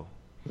 So,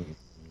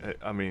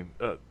 I mean,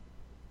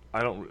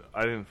 I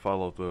didn't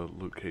follow the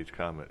Luke Cage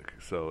comic,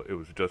 so it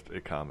was just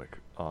a comic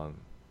on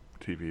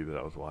TV that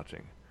I was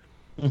watching.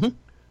 Mm-hmm.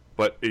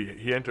 But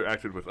he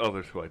interacted with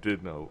others who I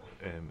did know,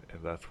 and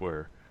that's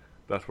where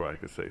I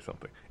could say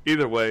something.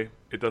 Either way,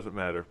 it doesn't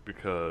matter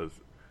because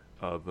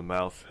the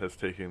Mouse has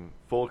taken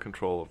full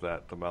control of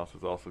that. The Mouse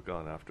has also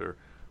gone after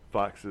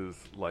Fox's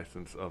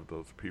license of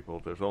those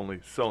people. There's only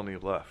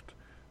Sony left,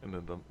 and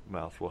then the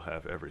Mouse will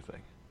have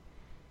everything.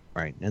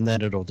 Right, and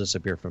then it'll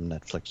disappear from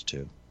Netflix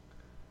too.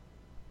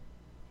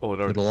 Oh,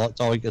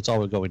 it's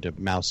always going to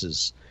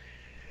Mouse's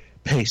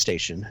pay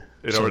station.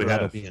 It already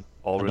that'll has. Be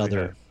Already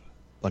another has.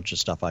 bunch of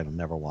stuff I'll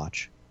never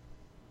watch.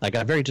 I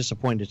got very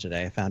disappointed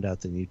today. I found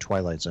out the new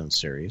Twilight Zone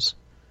series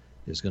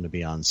is going to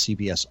be on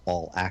CBS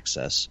All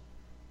Access,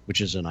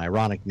 which is an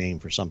ironic name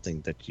for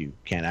something that you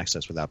can't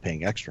access without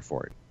paying extra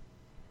for it.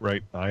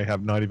 Right. I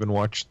have not even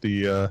watched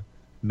the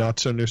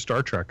not-so-new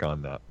Star Trek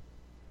on that.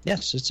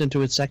 Yes, it's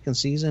into its second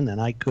season, and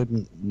I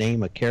couldn't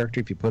name a character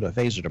if you put a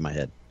phaser to my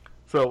head.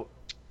 So,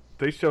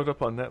 they showed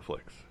up on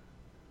Netflix.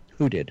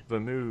 Who did? The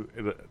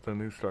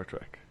new Star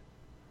Trek.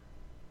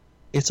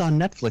 It's on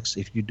Netflix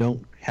if you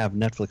don't have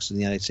Netflix in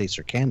the United States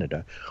or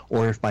Canada,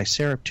 or if by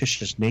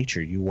surreptitious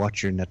nature you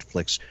watch your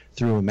Netflix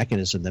through a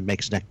mechanism that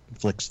makes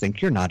Netflix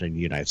think you're not in the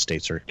United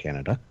States or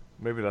Canada.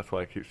 Maybe that's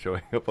why it keeps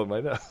showing up on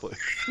my Netflix.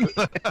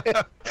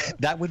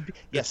 That would be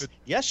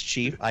yes,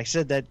 Chief. I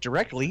said that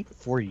directly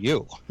for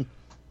you.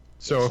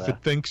 So if it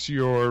thinks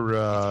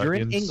you're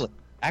in England,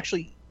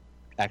 actually,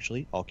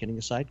 all kidding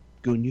aside,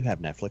 Goon, you have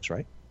Netflix,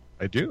 right?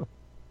 I do.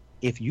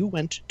 If you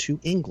went to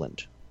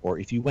England or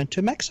if you went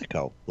to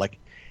Mexico, like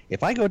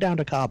if I go down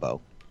to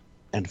Cabo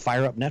and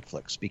fire up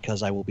Netflix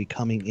because I will be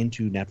coming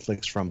into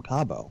Netflix from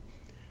Cabo,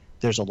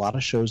 there's a lot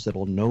of shows that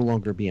will no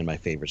longer be in my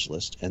favorites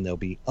list, and there'll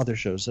be other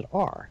shows that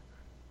are,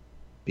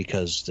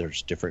 because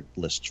there's different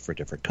lists for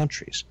different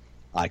countries.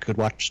 I could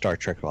watch Star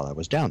Trek while I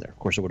was down there. Of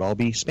course, it would all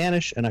be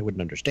Spanish, and I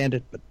wouldn't understand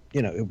it, but,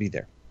 it would be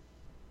there.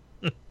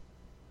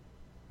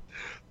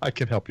 I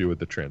can help you with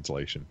the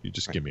translation. You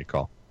just give me a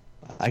call.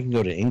 I can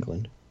go to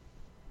England.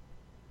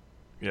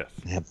 Yes.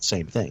 And have the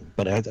same thing.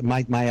 But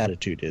my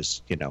attitude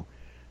is,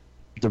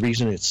 the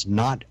reason it's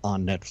not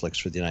on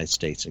Netflix for the United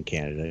States and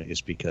Canada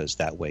is because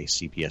that way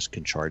CBS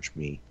can charge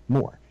me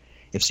more.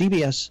 If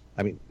CBS,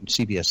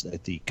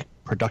 the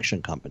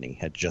production company,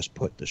 had just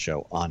put the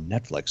show on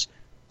Netflix,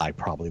 I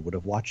probably would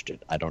have watched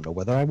it. I don't know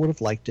whether I would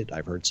have liked it.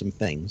 I've heard some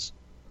things,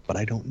 but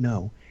I don't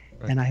know.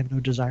 Right. And I have no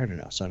desire to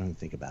know, so I don't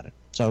think about it.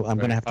 So I'm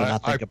going to have to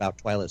not think about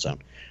Twilight Zone.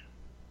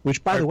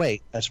 Which, by the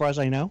way, as far as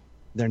I know,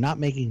 they're not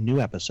making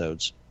new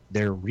episodes.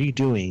 They're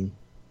redoing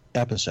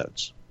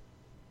episodes.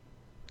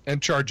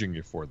 And charging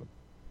you for them.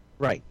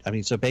 Right.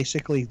 So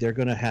basically they're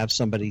going to have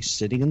somebody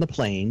sitting in the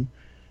plane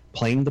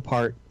playing the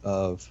part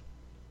of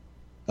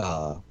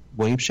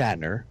William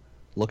Shatner,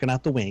 looking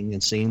out the wing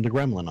and seeing the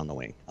gremlin on the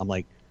wing. I'm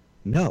like,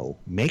 no,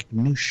 make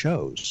new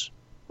shows.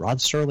 Rod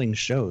Serling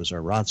shows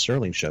are Rod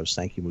Serling shows.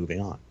 Thank you,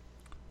 moving on.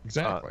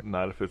 Exactly.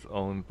 Not if it's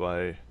owned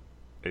by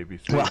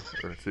ABC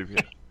or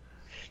CBS.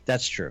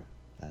 That's true.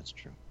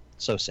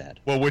 So sad.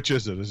 Well, which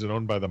is it? Is it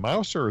owned by the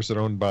Mouse or is it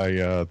owned by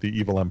the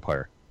Evil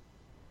Empire?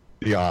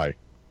 The Eye.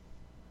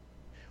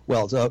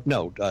 Well,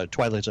 no.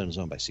 Twilight Zone is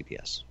owned by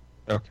CBS.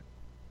 Okay.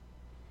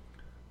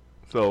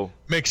 So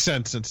makes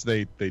sense since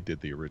they did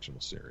the original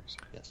series.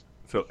 Yes.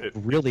 So it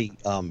really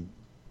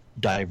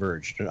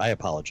diverged. I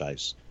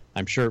apologize.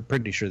 I'm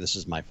pretty sure this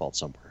is my fault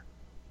somewhere.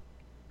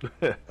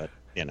 But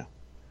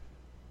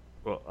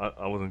Well,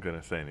 I wasn't going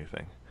to say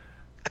anything.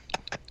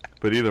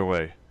 But either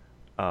way,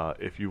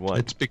 if you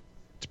want,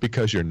 It's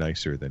because you're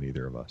nicer than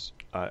either of us.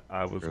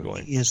 I was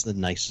going. He is the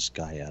nicest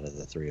guy out of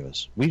the three of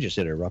us. We just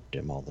interrupt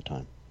him all the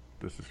time.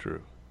 This is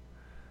true.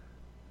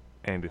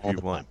 And if All you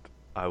the want,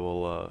 I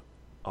will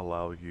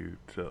allow you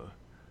to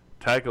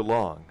tag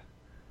along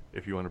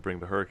if you want to bring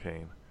the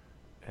Hurricane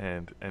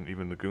and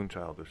even the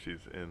Goonchild if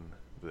she's in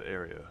the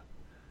area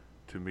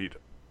to meet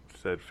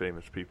said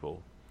famous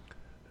people,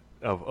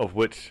 of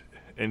which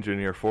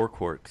Engineer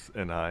Forecourts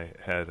and I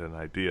had an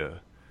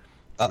idea.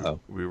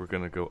 We were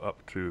going to go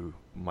up to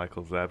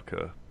Michael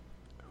Zabka,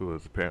 who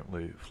is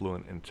apparently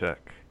fluent in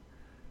Czech,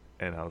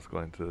 and I was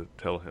going to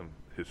tell him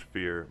his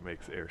fear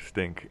makes air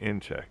stink in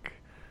Czech.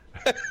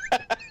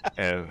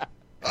 and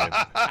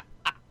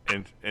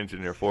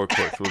Engineer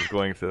Forecourts was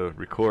going to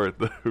record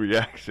the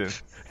reaction.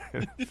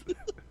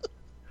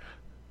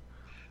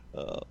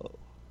 Oh.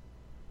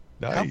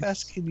 Nice. How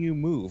fast can you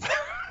move?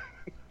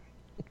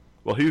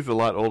 Well, he's a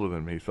lot older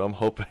than me, so I'm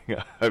hoping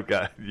I've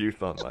got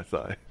youth on my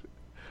side.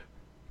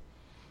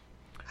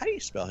 How do you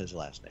spell his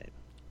last name?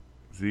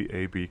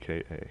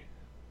 Zabka.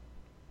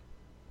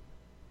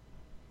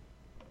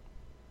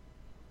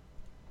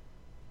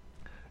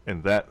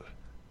 And that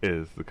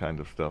is the kind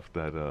of stuff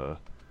that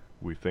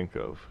we think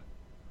of.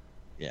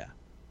 Yeah.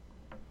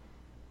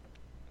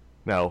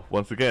 Now,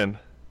 once again,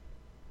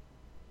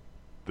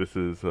 this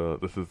is the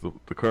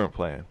current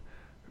plan.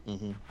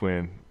 Mm-hmm.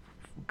 When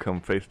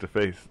come face to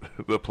face,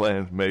 the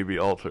plans may be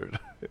altered.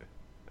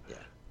 Yeah.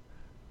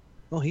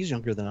 Well, he's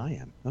younger than I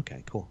am.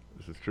 Okay, cool.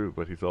 This is true,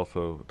 but he's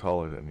also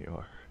taller than you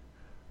are.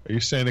 Are you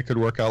saying it could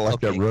work out like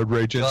that road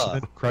rage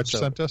incident Crutch So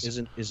sent us?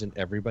 Isn't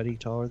everybody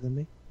taller than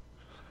me?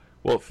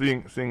 Well,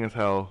 seeing as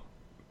how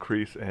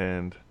Kreese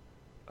and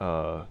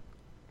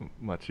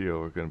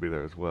Machio are going to be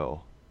there as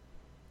well,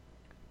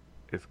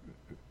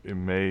 I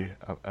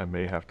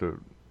may have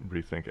to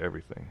rethink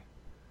everything.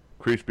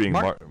 Kreese being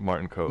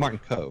Martin Cove. Martin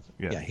Cove.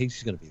 Yes. Yeah,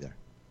 he's going to be there.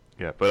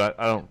 Yeah, but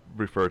I don't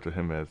refer to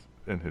him as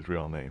in his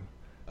real name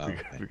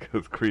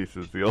because Kreese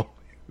is the only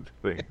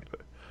thing.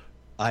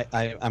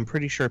 I'm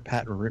pretty sure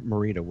Pat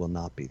Morita will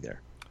not be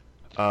there.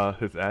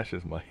 His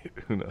ashes might.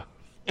 Who knows?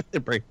 They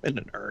bring him in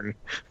an urn.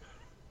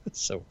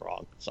 It's so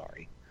wrong.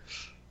 Sorry.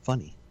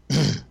 Funny.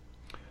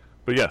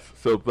 But yes,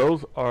 so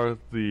those are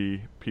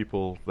the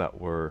people that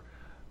were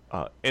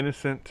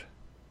innocent,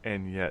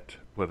 and yet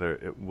whether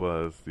it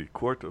was the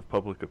court of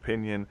public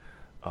opinion,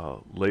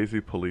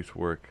 lazy police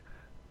work,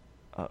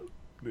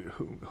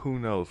 who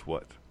knows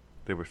what,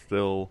 they were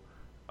still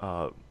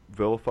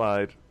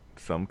vilified,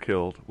 some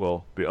killed.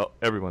 Well,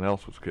 everyone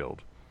else was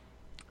killed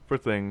for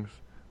things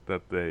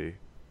that they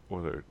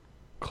either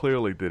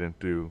clearly didn't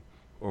do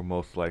or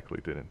most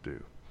likely didn't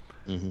do.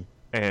 Mm-hmm.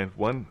 And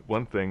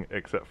one thing,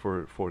 except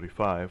for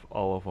 45,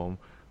 all of them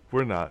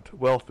were not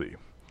wealthy.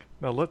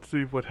 Now let's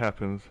see what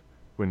happens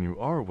when you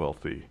are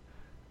wealthy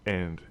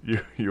and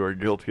you are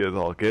guilty as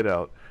all get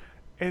out,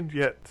 and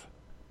yet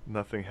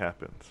nothing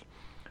happens.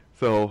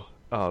 So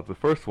the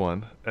first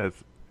one, as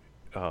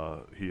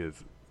he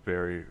is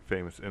very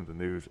famous in the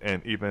news,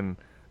 and even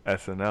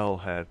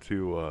SNL had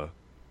to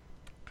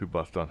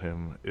bust on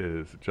him,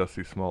 is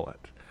Jussie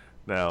Smollett.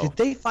 Now, did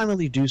they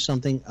finally do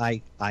something?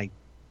 I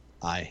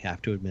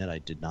have to admit I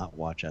did not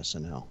watch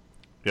SNL.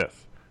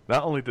 Yes.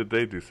 Not only did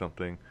they do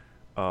something,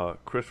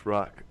 Chris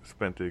Rock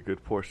spent a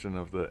good portion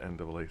of the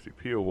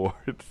NAACP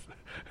awards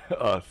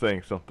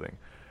saying something.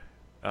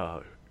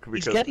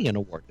 He's getting an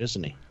award,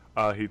 isn't he?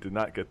 He did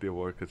not get the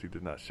award because he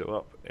did not show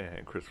up,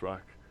 and Chris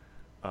Rock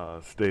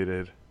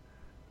stated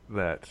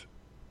that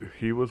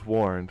he was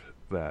warned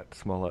that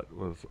Smollett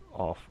was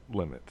off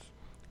limits.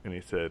 And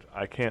he said,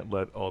 I can't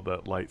let all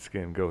that light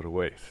skin go to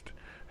waste.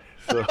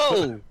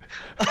 So,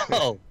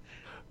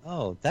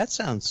 Oh, that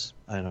sounds,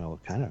 I don't know,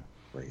 kind of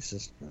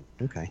racist.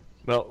 But okay.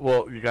 No,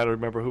 well, you got to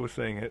remember who was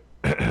saying it.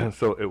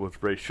 So it was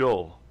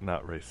racial,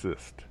 not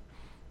racist.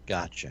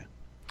 Gotcha.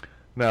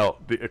 Now,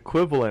 the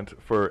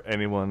equivalent for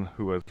anyone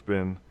who has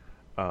been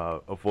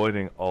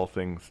avoiding all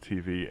things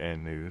TV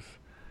and news,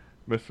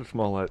 Mr.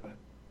 Smollett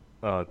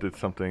did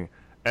something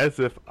as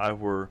if I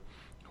were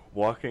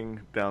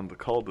walking down the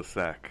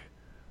cul-de-sac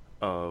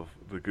of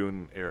the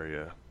Goon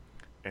area,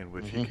 in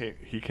which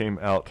he came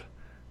out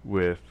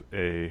with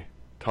a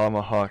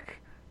tomahawk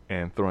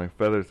and throwing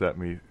feathers at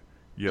me,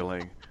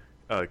 yelling,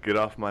 "Get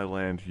off my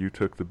land! You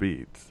took the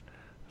beads."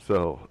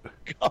 So,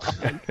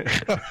 I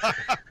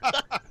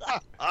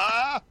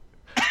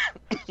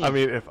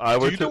mean, if I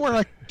were do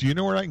you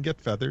know where I can get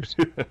feathers?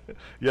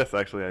 Yes,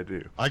 actually, I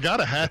do. I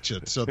got a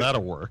hatchet, so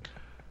that'll work.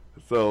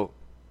 So,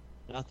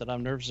 not that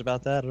I'm nervous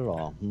about that at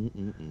all.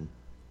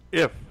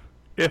 If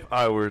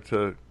I were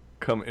to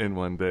come in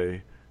one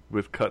day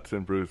with cuts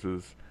and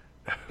bruises,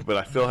 but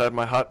I still had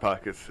my hot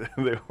pockets,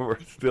 they were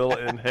still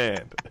in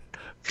hand.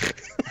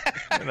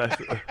 And I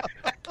said,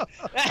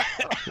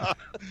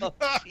 Oh,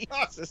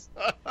 Jesus.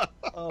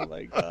 Oh,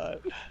 my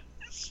God.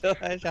 So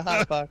has your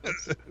hot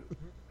pockets.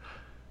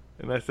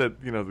 And I said,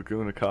 the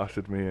Goon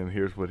accosted me, and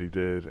here's what he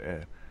did,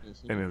 and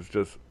it was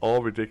just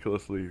all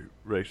ridiculously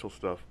racial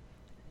stuff.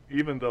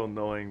 Even though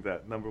knowing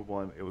that, number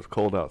one, it was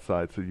cold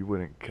outside, so you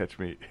wouldn't catch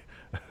me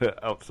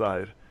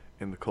outside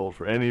in the cold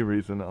for any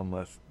reason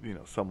unless,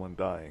 someone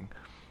dying.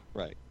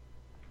 Right.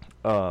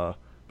 The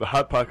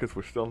Hot Pockets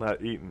were still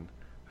not eaten,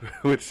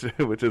 which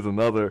is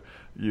another,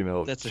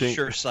 That's a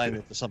sure sign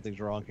that something's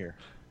wrong here.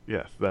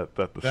 Yes, that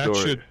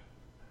story.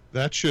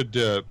 That should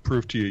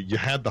prove to you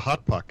had the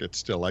Hot Pockets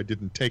still. I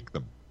didn't take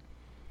them.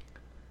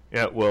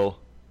 Yeah, well,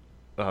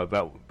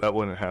 that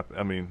wouldn't happen.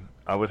 I mean,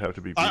 I would have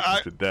to be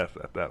beaten to death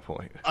at that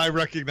point. I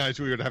recognize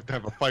we would have to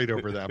have a fight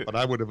over that, but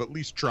I would have at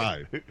least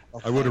tried.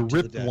 I would have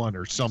ripped one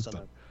or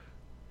something.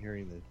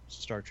 Hearing the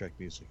Star Trek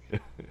music.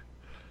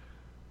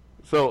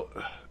 So,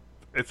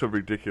 it's a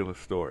ridiculous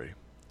story,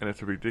 and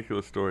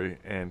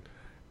And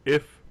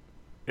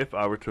if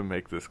I were to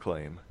make this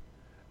claim,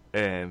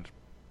 and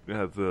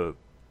the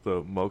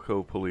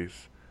MoCo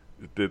police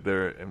did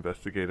their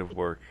investigative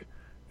work,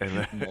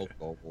 and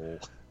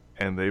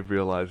and they've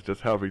realized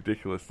just how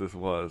ridiculous this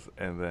was,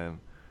 and then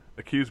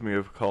accused me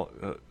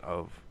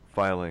of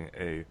filing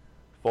a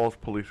false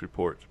police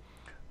report.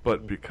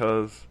 But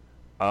because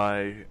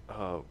I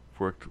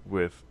worked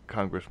with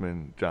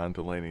Congressman John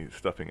Delaney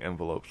stuffing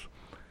envelopes,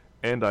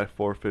 and I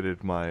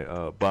forfeited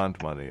my bond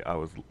money, I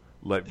was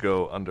let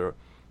go under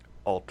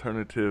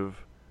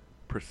alternative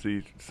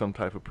procedure, some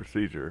type of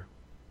procedure,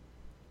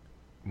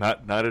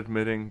 not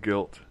admitting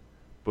guilt,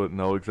 but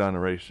no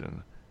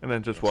exoneration, and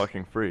then just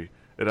walking free.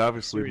 It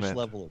obviously serious meant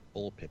level of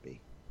bullpippy.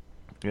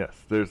 Yes,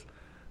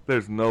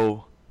 there's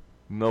no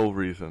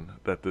reason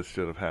that this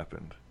should have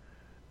happened,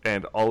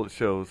 and all it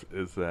shows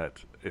is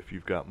that if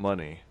you've got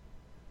money,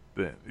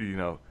 then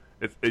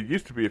it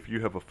used to be if you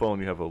have a phone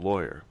you have a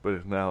lawyer, but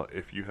it's now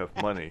if you have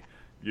money,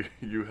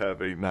 you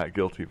have a not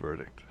guilty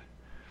verdict.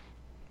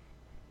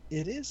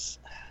 It is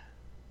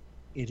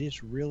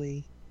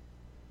really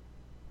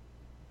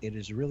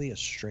a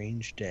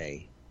strange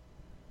day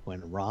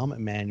when Rahm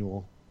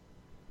Emanuel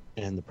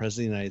and the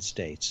President of the United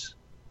States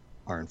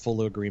are in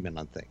full agreement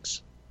on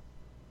things.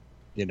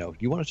 You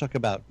want to talk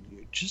about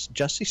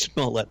Jussie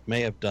Smollett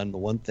may have done the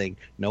one thing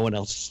no one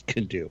else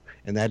can do,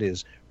 and that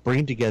is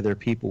bring together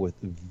people with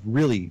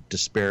really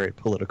disparate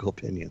political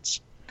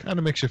opinions. Kind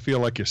of makes you feel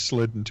like you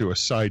slid into a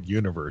side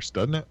universe,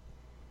 doesn't it?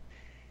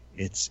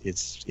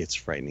 It's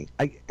frightening.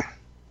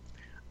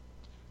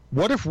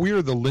 What if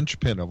we're the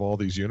linchpin of all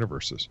these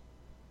universes?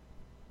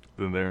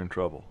 Then they're in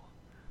trouble.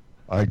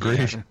 I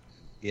agree.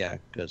 Yeah,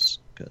 because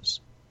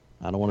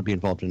I don't want to be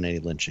involved in any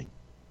lynching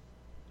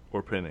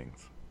or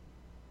pinnings.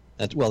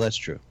 That's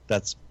true.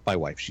 That's my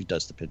wife. She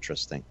does the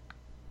Pinterest thing.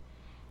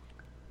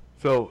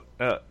 So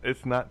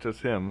it's not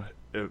just him.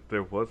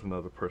 There was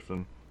another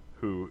person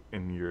who,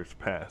 in years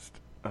past,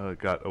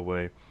 got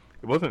away.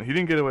 He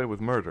didn't get away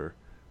with murder.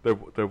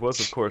 There was,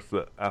 of course,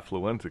 the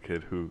Affluenza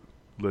kid who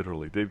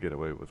literally did get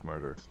away with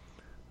murder.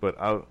 But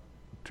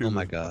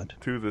my God,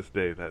 to this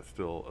day, that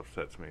still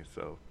upsets me.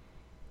 So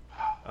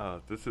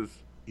this is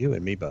you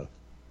and me both.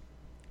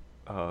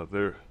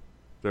 There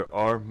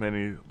are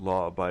many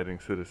law-abiding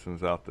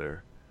citizens out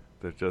there.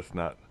 They're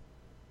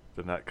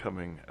not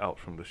coming out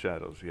from the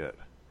shadows yet.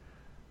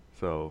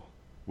 So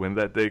when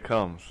that day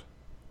comes,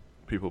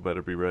 people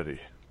better be ready.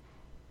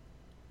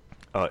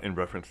 In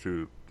reference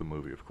to the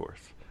movie, of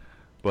course.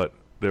 But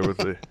in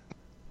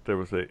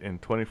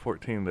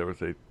 2014 there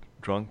was a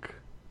drunk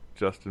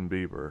Justin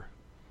Bieber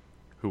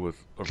who was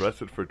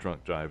arrested for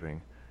drunk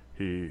driving.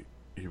 He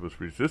was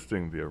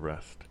resisting the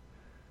arrest,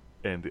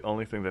 and the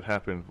only thing that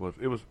happened was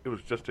it was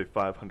just a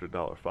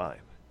 $500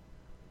 fine.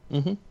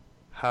 Mm-hmm.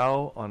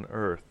 How on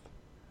earth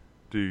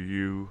do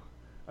you?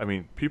 I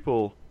mean,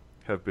 people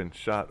have been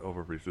shot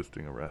over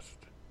resisting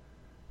arrest,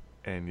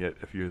 and yet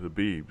if you're the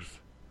Biebs,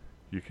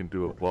 you can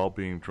do it while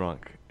being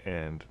drunk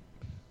and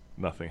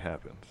nothing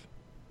happens.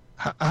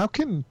 How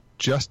can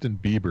Justin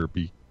Bieber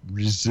be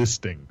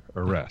resisting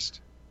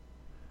arrest?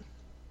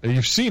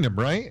 You've seen him,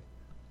 right?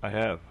 I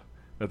have.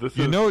 Now this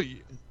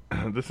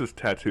is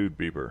tattooed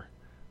Bieber,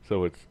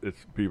 so it's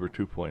Bieber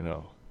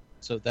 2.0.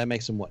 So that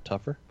makes him what,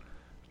 tougher?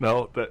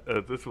 No,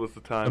 this was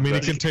the time. I mean, he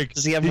can take.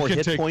 Does he have more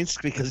hit points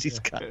because he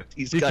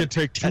can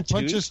take tattoos? 2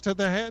 punches to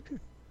the head.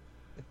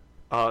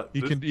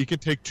 He can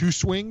take 2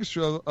 swings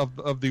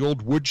of the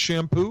old wood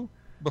shampoo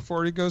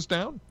before he goes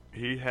down.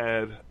 He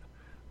had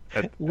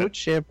wood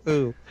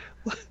shampoo.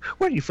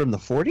 What are you, from the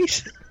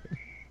 40s?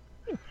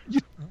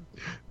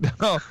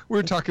 No, we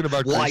were talking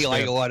about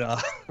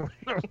Greaseman.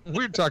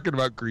 We were talking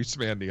about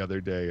Greaseman the other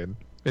day, and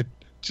it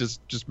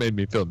just made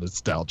me feel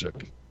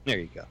nostalgic. There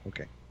you go.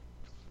 Okay,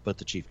 but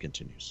the chief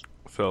continues.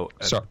 So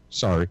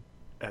sorry.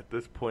 At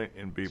this point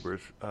in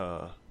Bieber's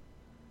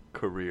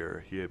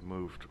career, he had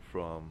moved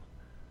from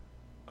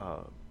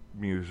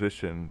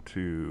musician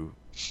to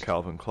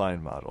Calvin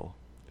Klein model,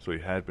 so he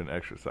had been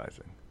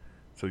exercising.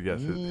 So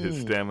yes,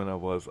 his stamina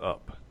was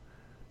up.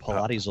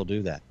 Pilates will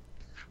do that.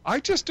 I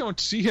just don't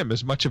see him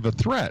as much of a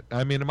threat.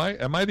 I mean,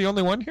 am I the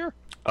only one here?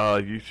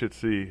 You should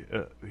see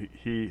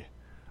he.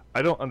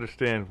 I don't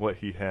understand what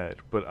he had,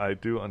 but I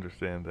do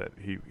understand that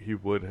he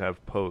would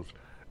have posed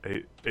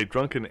a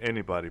drunken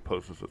anybody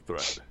poses a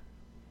threat.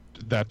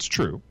 That's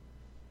true.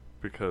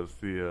 Because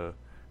the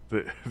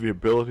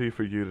ability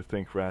for you to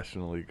think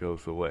rationally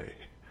goes away.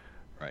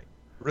 Right.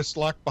 wrist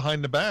lock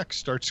behind the back,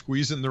 start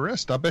squeezing the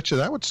wrist. I bet you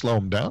that would slow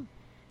him down.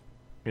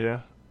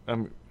 Yeah,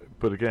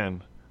 but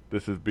again,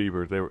 this is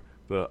Bieber.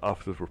 The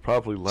officers were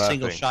probably laughing.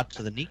 Single shot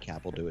to the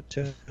kneecap will do it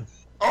too.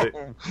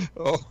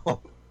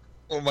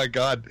 Oh my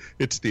God!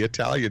 It's the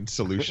Italian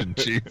solution,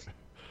 Chief.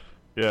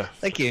 Yes.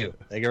 Thank you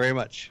very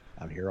much.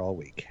 I'm here all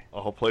week.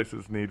 All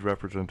places need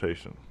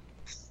representation.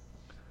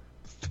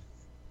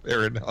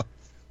 Fair enough.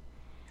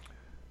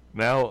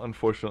 Now,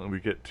 unfortunately, we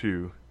get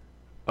to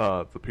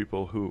the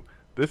people who...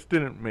 This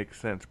didn't make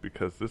sense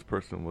because this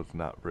person was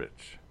not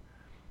rich.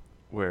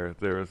 Where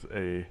there's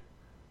a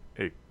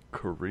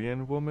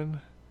Korean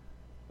woman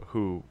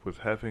who was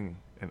having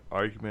an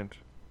argument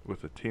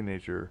with a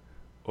teenager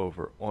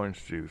over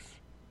orange juice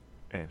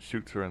and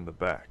shoots her in the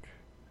back.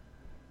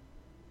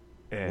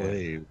 And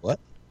wait, what?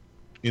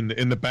 In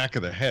the back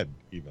of the head,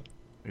 even.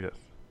 Yes.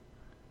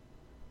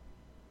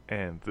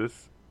 And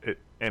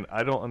and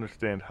I don't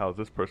understand how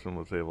this person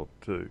was able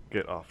to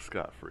get off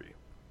scot-free.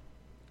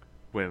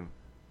 When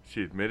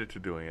she admitted to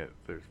doing it,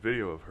 there's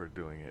video of her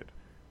doing it,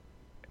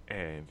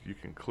 and you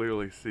can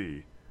clearly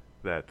see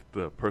that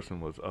the person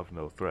was of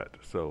no threat.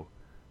 So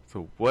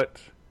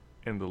what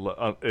in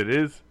the it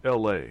is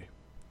L.A.,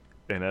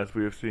 and as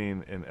we have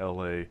seen in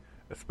L.A.,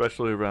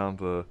 especially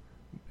around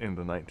in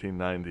the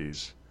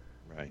 1990s,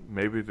 right?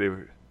 Maybe they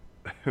were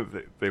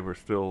they were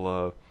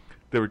still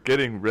they were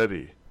getting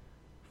ready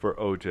for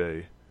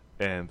O.J.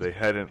 and they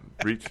hadn't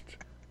reached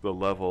the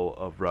level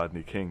of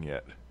Rodney King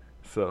yet.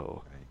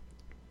 So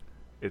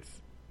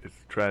it's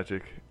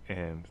tragic,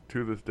 and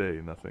to this day,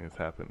 nothing has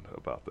happened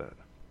about that.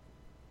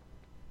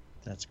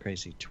 That's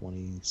crazy.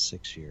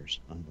 26 years,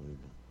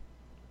 unbelievable.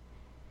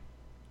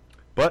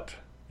 But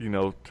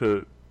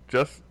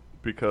just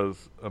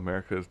because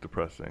America is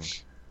depressing,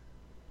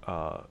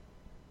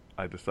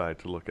 I decided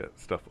to look at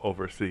stuff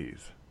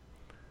overseas,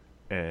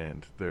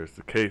 and there's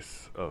the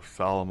case of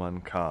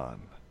Salman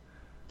Khan.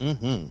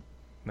 Mm-hmm.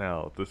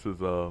 Now, this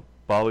is a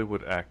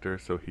Bollywood actor,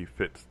 so he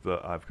fits the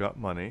 "I've got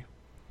money,"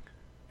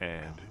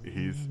 and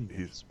he's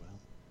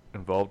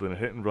involved in a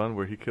hit and run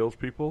where he kills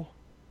people,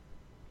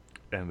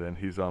 and then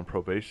he's on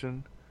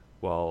probation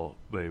while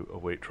they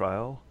await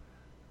trial.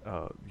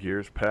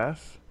 Years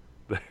pass,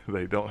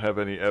 they don't have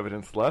any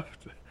evidence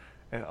left,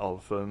 and all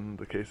of a sudden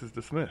the case is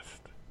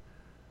dismissed.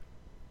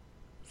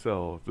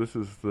 So this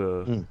is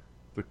the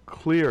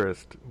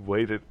clearest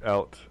waited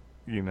out,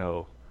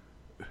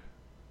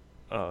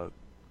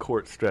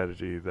 court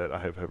strategy that I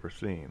have ever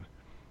seen.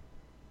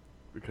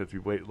 Because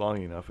you wait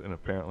long enough, and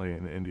apparently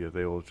in India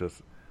they will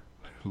just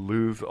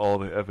lose all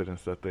the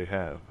evidence that they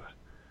have.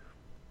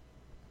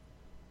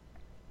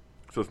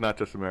 So it's not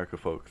just America,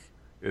 folks.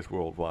 It's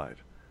worldwide.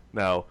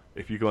 Now,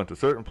 if you go into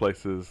certain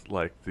places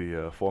like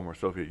the former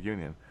Soviet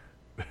Union,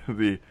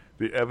 the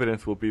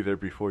evidence will be there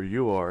before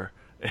you are.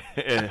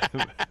 And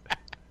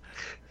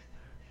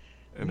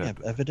we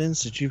have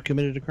evidence that you've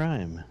committed a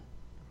crime.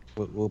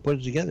 We'll put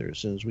it together as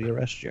soon as we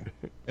arrest you.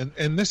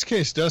 And this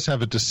case does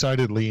have a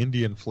decidedly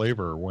Indian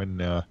flavor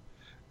when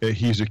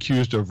he's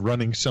accused of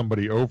running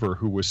somebody over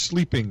who was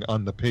sleeping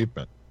on the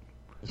pavement.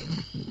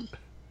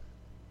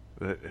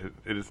 It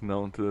is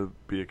known to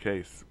be a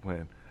case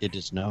when... It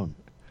is known.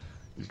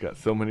 You've got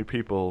so many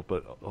people,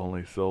 but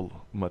only so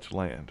much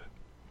land.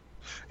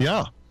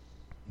 Yeah.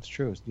 It's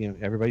true.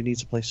 Everybody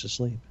needs a place to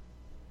sleep.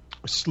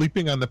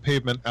 Sleeping on the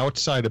pavement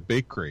outside a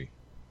bakery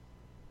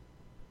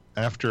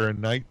after a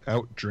night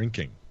out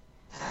drinking.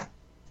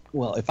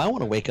 Well, if I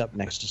want to wake up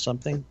next to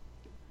something,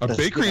 a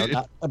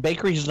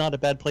bakery is not a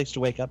bad place to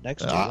wake up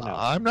next to.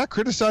 I'm not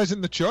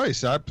criticizing the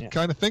choice. I'm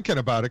kind of thinking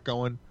about it,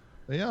 going,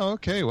 yeah,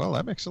 okay, well,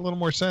 that makes a little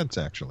more sense,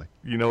 actually.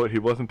 You know what he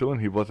wasn't doing?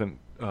 He wasn't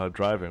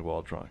driving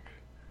while drunk.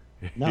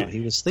 No, he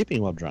was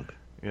sleeping while drunk.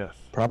 Yes.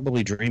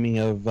 Probably dreaming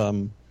of,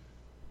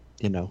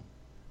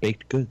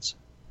 baked goods.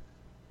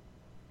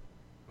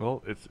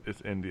 Well,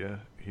 it's India.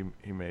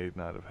 He may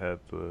not have had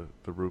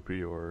the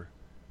rupee or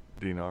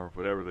dinar,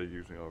 whatever they're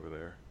using over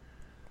there.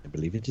 I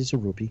believe it is a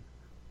rupee.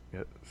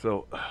 Yeah.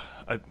 So,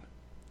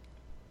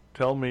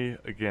 tell me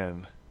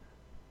again.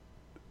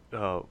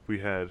 We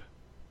had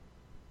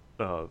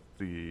who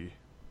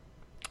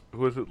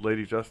is it?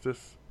 Lady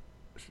Justice.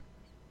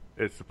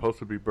 It's supposed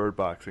to be bird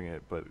boxing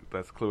it, but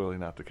that's clearly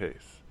not the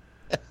case.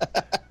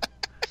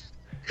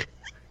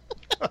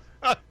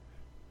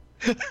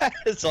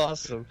 It's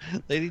awesome.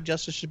 Lady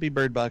Justice should be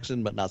bird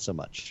boxing, but not so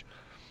much.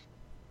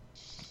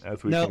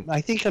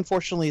 I think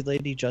unfortunately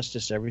Lady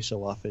Justice every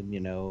so often,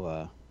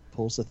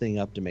 pulls the thing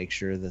up to make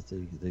sure that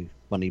the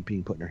money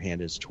being put in her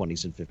hand is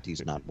 20s and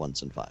 50s, not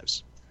 1s and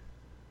 5s.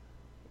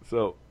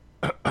 So,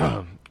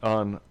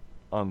 on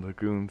the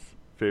Goons'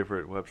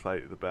 favorite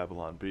website, the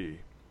Babylon Bee,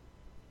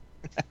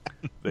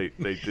 they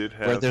did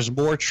have... Where there's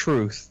more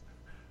truth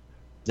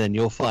than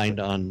you'll find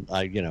on,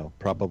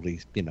 probably,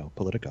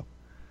 Politico.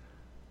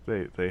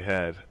 They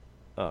had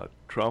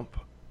Trump,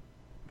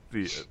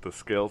 the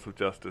scales of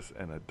justice,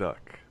 and a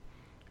duck,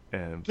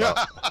 and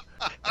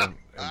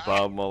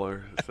Bob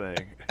Mueller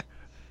saying,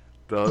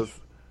 "Does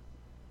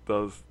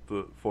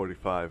the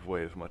 45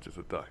 weigh as much as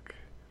a duck?"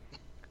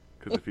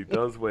 Because if he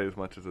does weigh as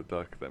much as a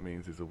duck, that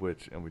means he's a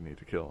witch, and we need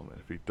to kill him.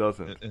 And if he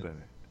doesn't,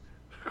 then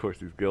of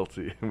course he's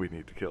guilty, and we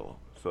need to kill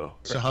him.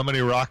 So how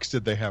many rocks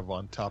did they have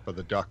on top of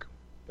the duck,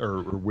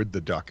 or with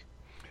the duck?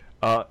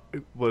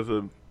 It was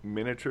a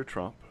miniature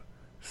Trump,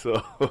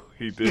 so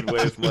he did weigh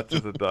as much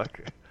as a duck,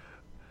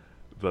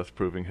 thus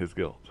proving his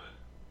guilt.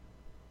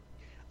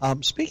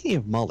 Speaking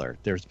of Mueller,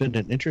 there's been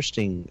an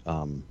interesting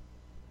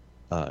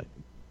update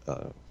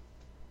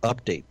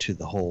to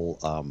the whole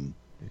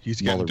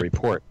Mueller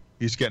report.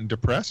 He's getting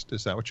depressed?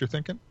 Is that what you're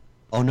thinking?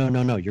 Oh,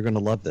 no. You're going to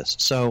love this.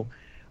 So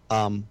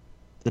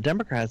the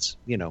Democrats,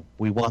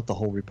 we want the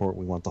whole report.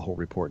 We want the whole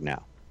report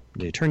now.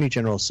 The Attorney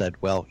General said,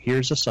 well,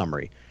 here's a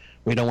summary.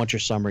 We don't want your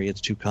summary.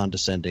 It's too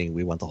condescending.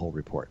 We want the whole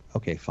report.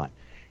 Okay, fine.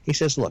 He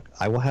says, look,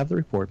 I will have the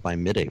report by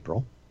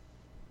mid-April,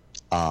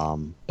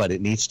 but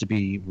it needs to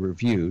be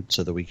reviewed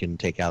so that we can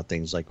take out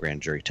things like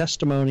grand jury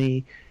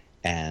testimony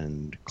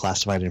and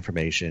classified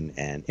information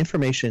and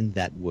information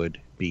that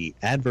would be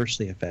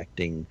adversely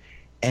affecting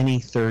any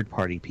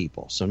third-party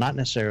people. So not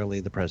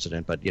necessarily the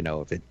president, but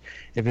if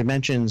it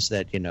mentions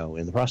that in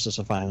the process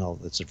of finding all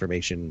this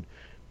information,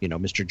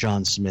 Mr.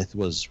 John Smith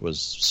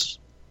was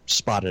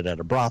spotted at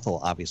a brothel.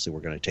 Obviously,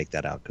 we're going to take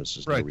that out because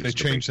there's no reason. They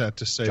changed that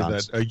to say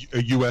that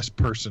a U.S.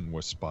 person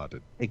was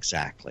spotted.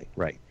 Exactly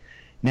right.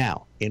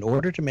 Now, in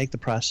order to make the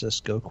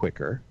process go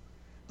quicker,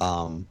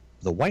 the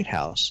White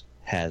House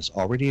has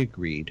already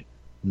agreed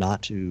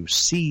not to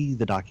see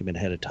the document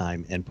ahead of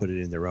time and put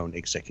it in their own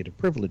executive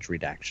privilege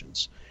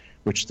redactions,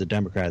 which the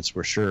Democrats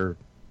were sure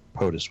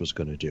POTUS was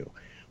going to do.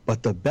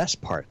 But the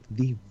best part,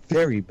 the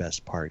very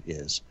best part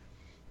is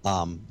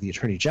the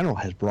Attorney General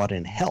has brought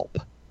in help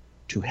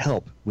to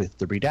help with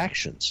the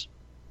redactions.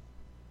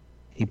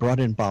 He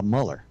brought in Bob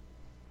Mueller.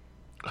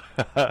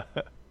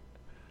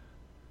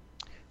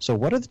 So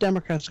what are the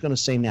Democrats going to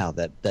say now?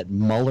 That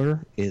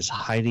Mueller is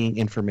hiding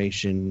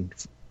information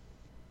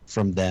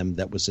from them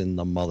that was in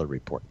the Mueller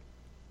report?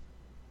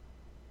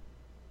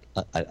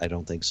 I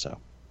don't think so.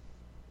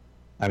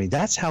 I mean,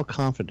 that's how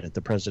confident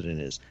the president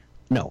is.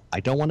 No, I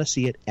don't want to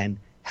see it, and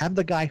have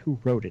the guy who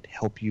wrote it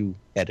help you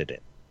edit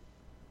it.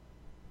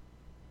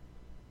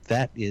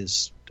 That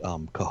is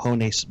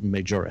cojones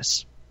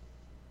majoris.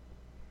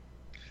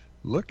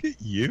 Look at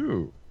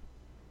you.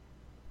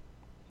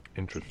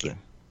 Interesting.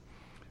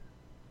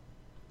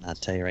 I'll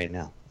tell you right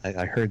now.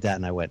 I heard that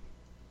and I went,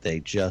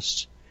 they're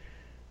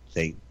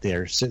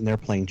sitting there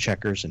playing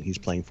checkers and he's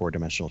playing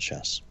four-dimensional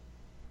chess.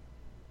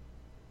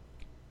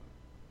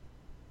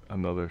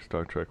 Another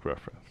Star Trek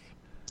reference.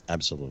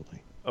 Absolutely.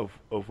 Of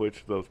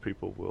which those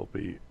people will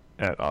be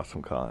at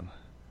AwesomeCon.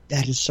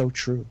 That is so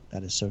true.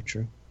 That is so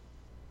true.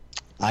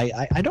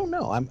 I don't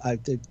know.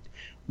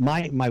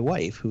 My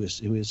wife, who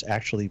is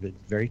actually been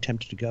very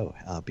tempted to go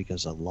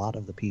because a lot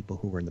of the people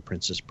who were in The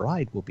Princess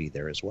Bride will be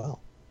there as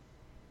well.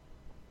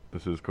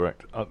 This is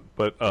correct.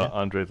 But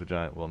Andre the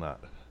Giant will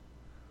not.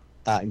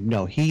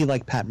 No, he,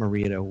 like Pat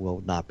Morita,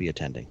 will not be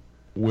attending.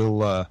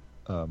 Will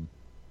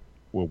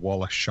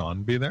Wallace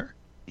Shawn be there?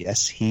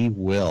 Yes, he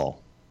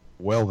will.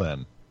 Well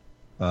then,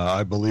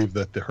 I believe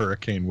that the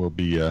Hurricane will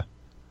be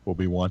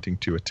wanting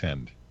to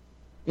attend.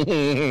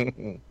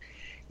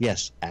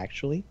 Yes,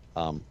 actually,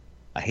 I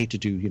hate to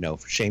do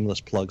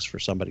shameless plugs for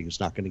somebody who's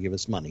not going to give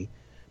us money,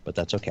 but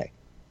that's okay.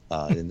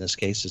 In this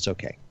case, it's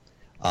okay.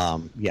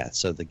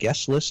 So the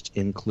guest list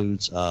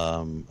includes let's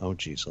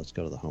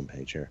go to the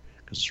homepage here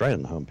because it's right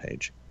on the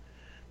homepage.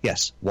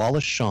 Yes,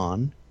 Wallace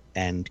Shawn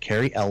and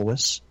Carrie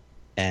Elwes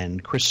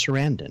and Chris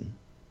Sarandon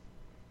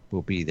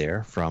will be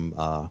there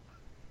from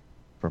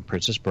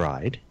Princess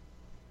Bride,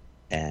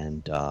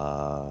 and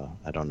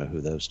I don't know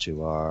who those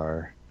two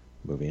are.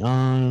 Moving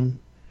on,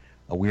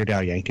 Weird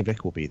Al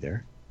Yankovic will be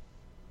there.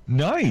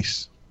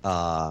 Nice.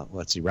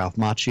 Let's see, Ralph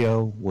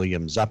Macchio,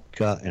 William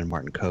Zupka, and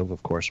Martin Kove,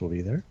 of course, will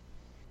be there.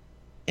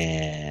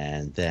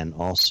 And then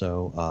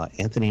also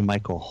Anthony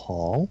Michael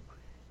Hall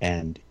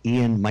and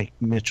Ian Mike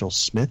Mitchell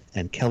Smith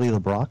and Kelly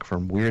LeBrock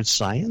from Weird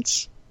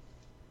Science.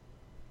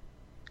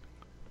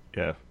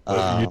 Yeah.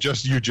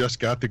 You just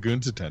got the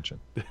goons' attention.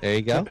 There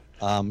you go.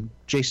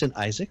 Jason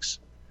Isaacs,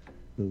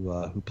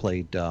 who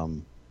played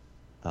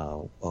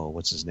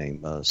what's his name?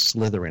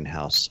 Slytherin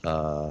House.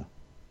 The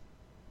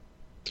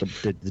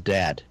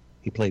dad.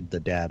 He played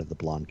the dad of the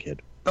blonde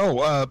kid.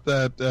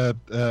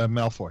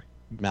 Malfoy.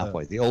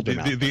 Malfoy, the older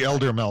Malfoy. The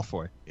elder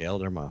Malfoy. The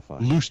elder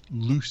Malfoy.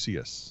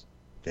 Lucius.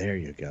 There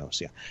you go.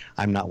 So, yeah,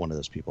 I'm not one of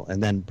those people.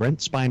 And then Brent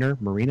Spiner,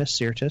 Marina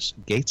Sirtis,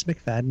 Gates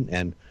McFadden,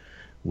 and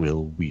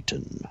Will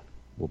Wheaton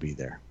will be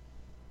there.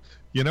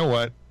 You know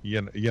what?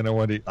 You know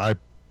what?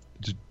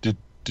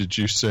 Did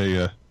you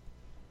say?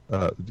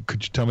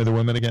 Could you tell me the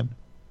women again?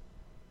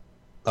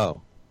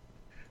 Oh,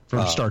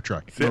 from Star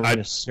Trek.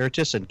 Marina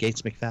Sirtis and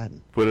Gates McFadden.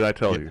 What did I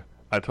tell you?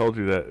 I told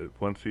you that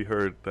once he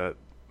heard that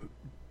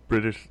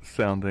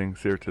British-sounding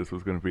Sirtis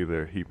was going to be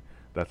there,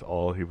 that's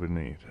all he would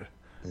need.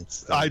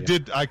 I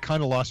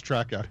kind of lost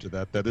track after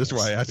that. That is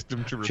why I asked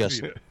him to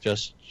repeat it.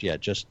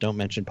 Just don't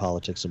mention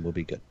politics and we'll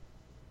be good.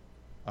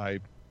 I'm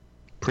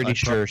pretty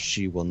sure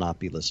she will not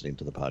be listening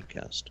to the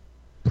podcast.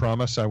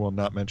 Promise I will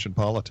not mention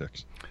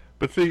politics.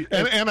 But see,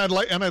 and I'd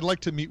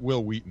like to meet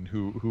Will Wheaton,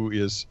 who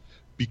is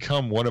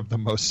become one of the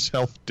most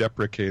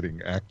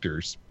self-deprecating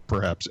actors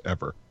perhaps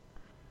ever.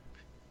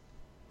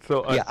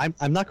 So yeah,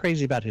 I'm not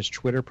crazy about his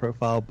Twitter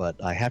profile,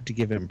 but I have to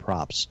give him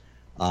props.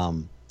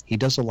 He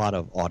does a lot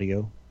of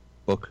audio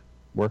book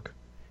work,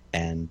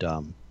 and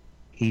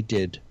he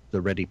did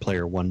the Ready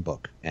Player One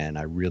book, and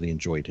I really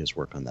enjoyed his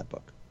work on that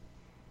book.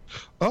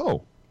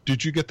 Oh,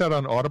 did you get that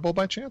on Audible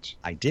by chance?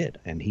 I did,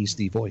 and he's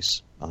the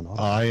voice on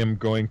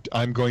Audible.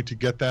 I'm going to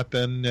get that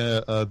then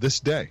this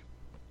day.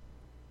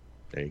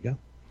 There you go.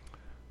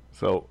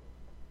 So,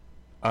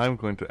 I'm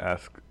going to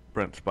ask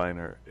Brent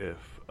Spiner if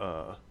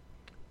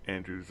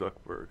Andrew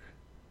Zuckerberg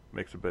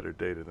makes a better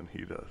data than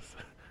he does.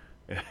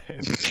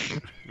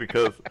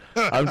 Because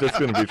I'm just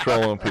going to be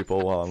trolling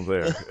people while I'm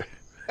there.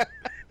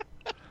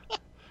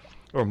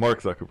 Or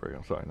Mark Zuckerberg,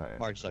 I'm sorry, not Andrew.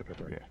 Mark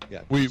Zuckerberg.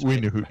 Yeah. We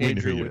knew who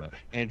Andrew, you meant.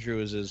 Andrew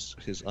is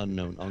his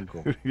unknown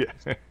uncle. Yeah.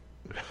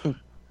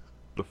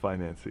 The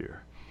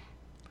financier.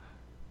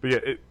 But yeah,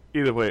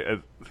 either way,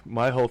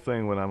 my whole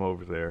thing when I'm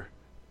over there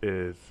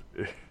is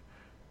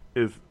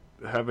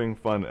having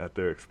fun at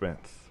their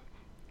expense.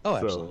 Oh,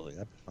 absolutely.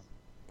 That'd be fun.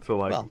 So,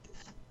 like, well,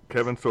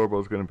 Kevin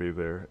Sorbo's going to be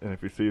there, and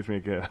if he sees me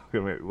again, I'm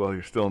going to be, well,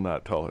 you're still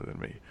not taller than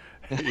me.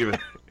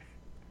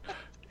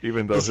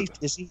 Even though...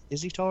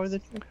 Is he taller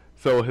than you?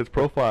 So his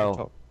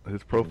profile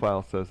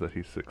says that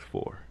he's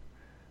 6'4".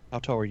 How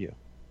tall are you?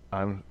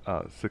 I'm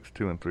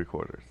 6'2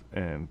 3/4,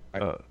 and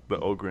the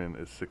Ogren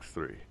is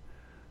 6'3".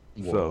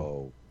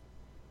 Whoa.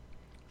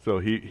 So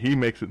he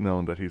makes it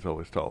known that he's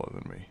always taller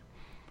than me,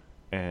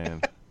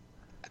 and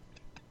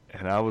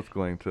I was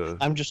going to...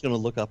 I'm just going to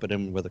look up at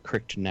him with a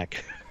cricked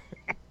neck.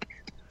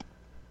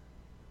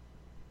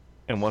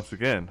 And once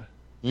again,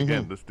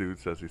 this dude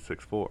says he's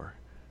 6'4".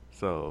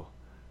 So,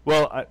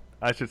 well,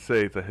 I should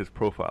say that his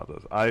profile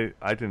does.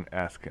 I didn't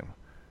ask him.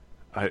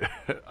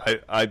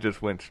 I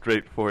just went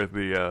straight for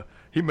the...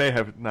 he may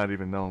have not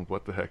even known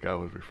what the heck I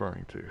was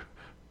referring to.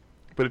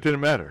 But it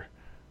didn't matter,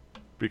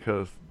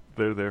 because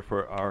they're there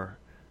for our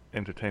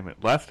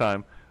entertainment. Last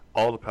time,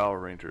 all the Power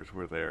Rangers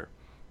were there,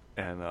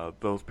 and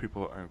those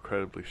people are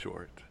incredibly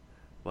short.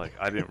 Like,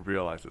 I didn't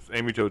realize this.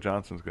 Amy Jo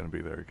Johnson's going to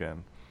be there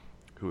again,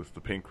 who is the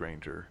Pink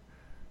Ranger.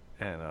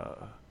 And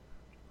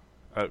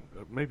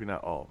maybe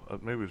not all.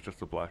 Maybe it was just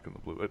the black and the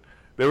blue. But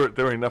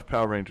there were enough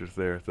Power Rangers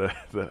there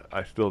that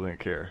I still didn't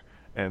care.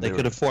 And they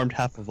could have formed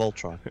half of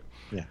Voltron.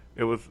 Yeah.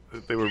 They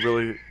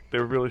were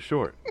really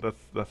short.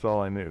 That's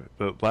all I knew.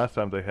 The last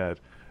time they had,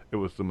 it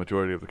was the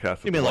majority of the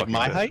cast. You mean like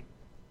my height?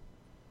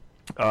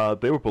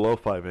 They were below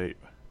 5'8".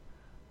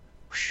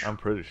 I'm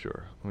pretty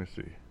sure. Let me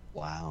see.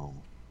 Wow.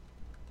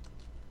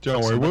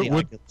 Don't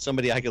worry.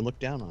 Somebody I can look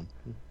down on.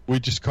 We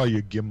just call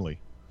you Gimli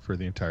for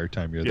the entire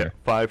time you're there.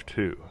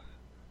 5'2".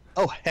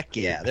 Oh, heck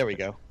yeah. There we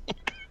go.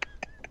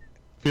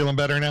 Feeling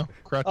better now,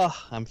 Crutch? Oh,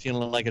 I'm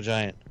feeling like a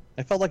giant.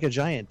 I felt like a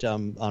giant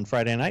on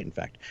Friday night, in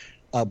fact.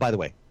 By the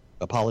way,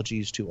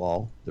 apologies to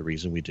all. The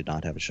reason we did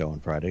not have a show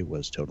on Friday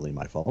was totally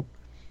my fault.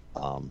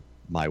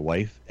 My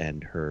wife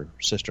and her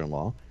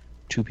sister-in-law,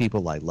 two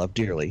people I love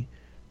dearly,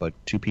 but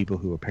two people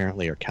who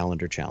apparently are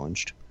calendar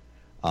challenged,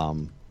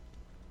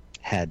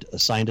 had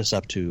signed us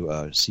up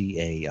to see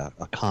a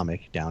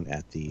comic down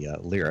at the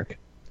Lyric,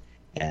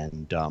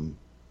 and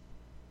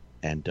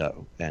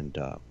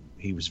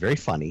he was very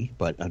funny,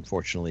 but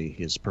unfortunately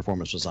his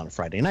performance was on a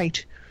Friday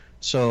night,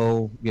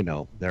 so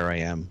there I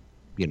am,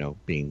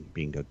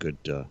 being a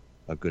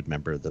good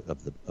member of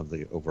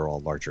the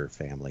overall larger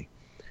family.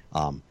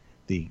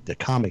 The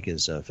comic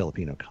is a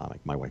Filipino comic.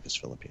 My wife is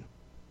Filipino,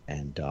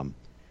 and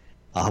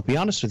I'll be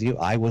honest with you,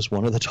 I was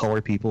one of the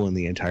taller people in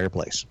the entire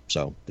place.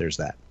 So there's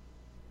that.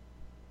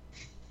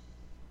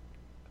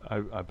 I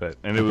bet.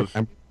 And it was...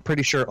 I'm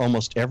pretty sure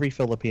almost every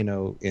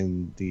Filipino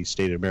in the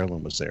state of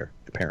Maryland was there,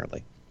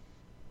 apparently.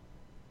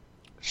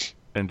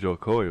 And Joe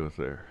Coy was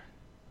there.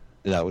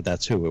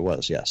 That's who it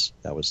was, yes.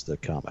 That was the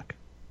comic.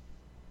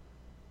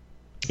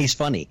 He's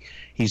funny.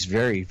 He's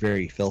very,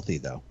 very filthy,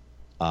 though,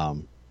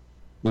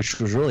 which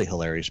was really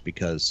hilarious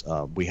because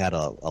we had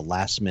a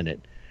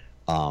last-minute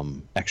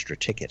extra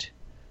ticket.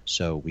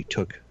 So we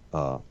took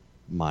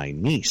my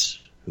niece,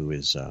 who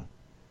is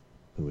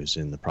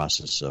in the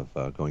process of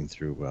going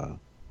through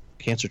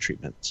cancer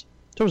treatments.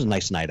 So it was a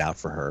nice night out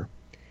for her,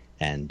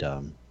 and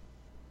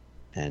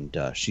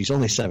she's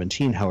only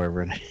 17,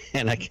 however,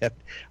 and I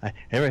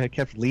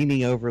kept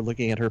leaning over,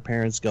 looking at her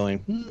parents,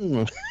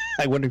 going,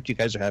 I wonder if you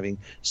guys are having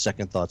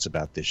second thoughts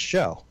about this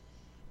show.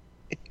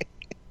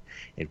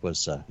 It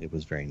was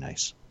very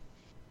nice,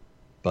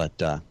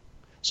 but.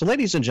 So,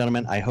 ladies and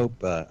gentlemen, I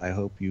hope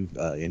you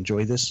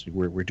enjoy this.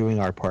 We're doing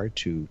our part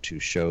to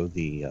show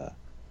the,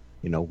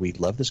 we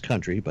love this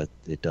country, but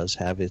it does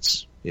have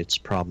its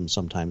problems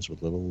sometimes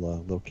with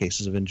little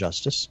cases of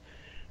injustice,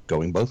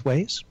 going both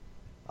ways.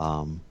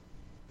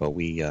 But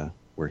we're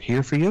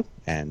here for you,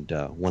 and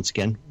once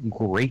again,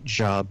 great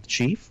job,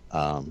 Chief.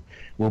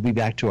 We'll be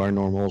back to our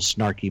normal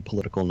snarky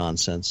political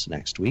nonsense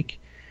next week.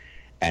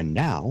 And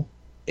now,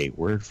 a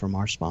word from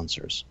our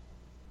sponsors.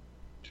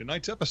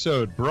 Tonight's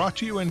episode brought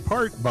to you in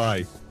part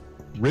by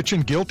Rich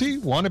and guilty?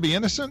 Want to be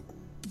innocent?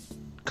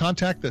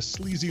 Contact the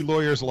Sleazy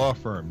Lawyers Law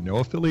Firm. No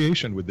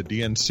affiliation with the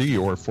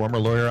DNC or former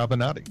lawyer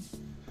Avenatti.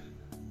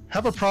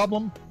 Have a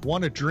problem?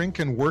 Want to drink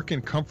and work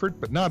in comfort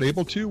but not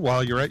able to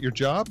while you're at your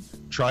job?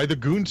 Try the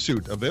Goon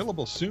Suit,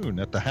 available soon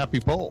at the Happy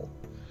Bowl.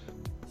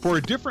 For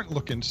a different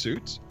look in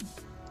suits,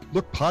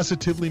 look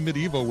positively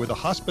medieval with a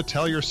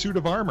Hospitalier suit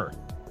of armor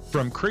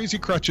from Crazy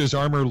Crutches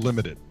Armor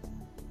Limited.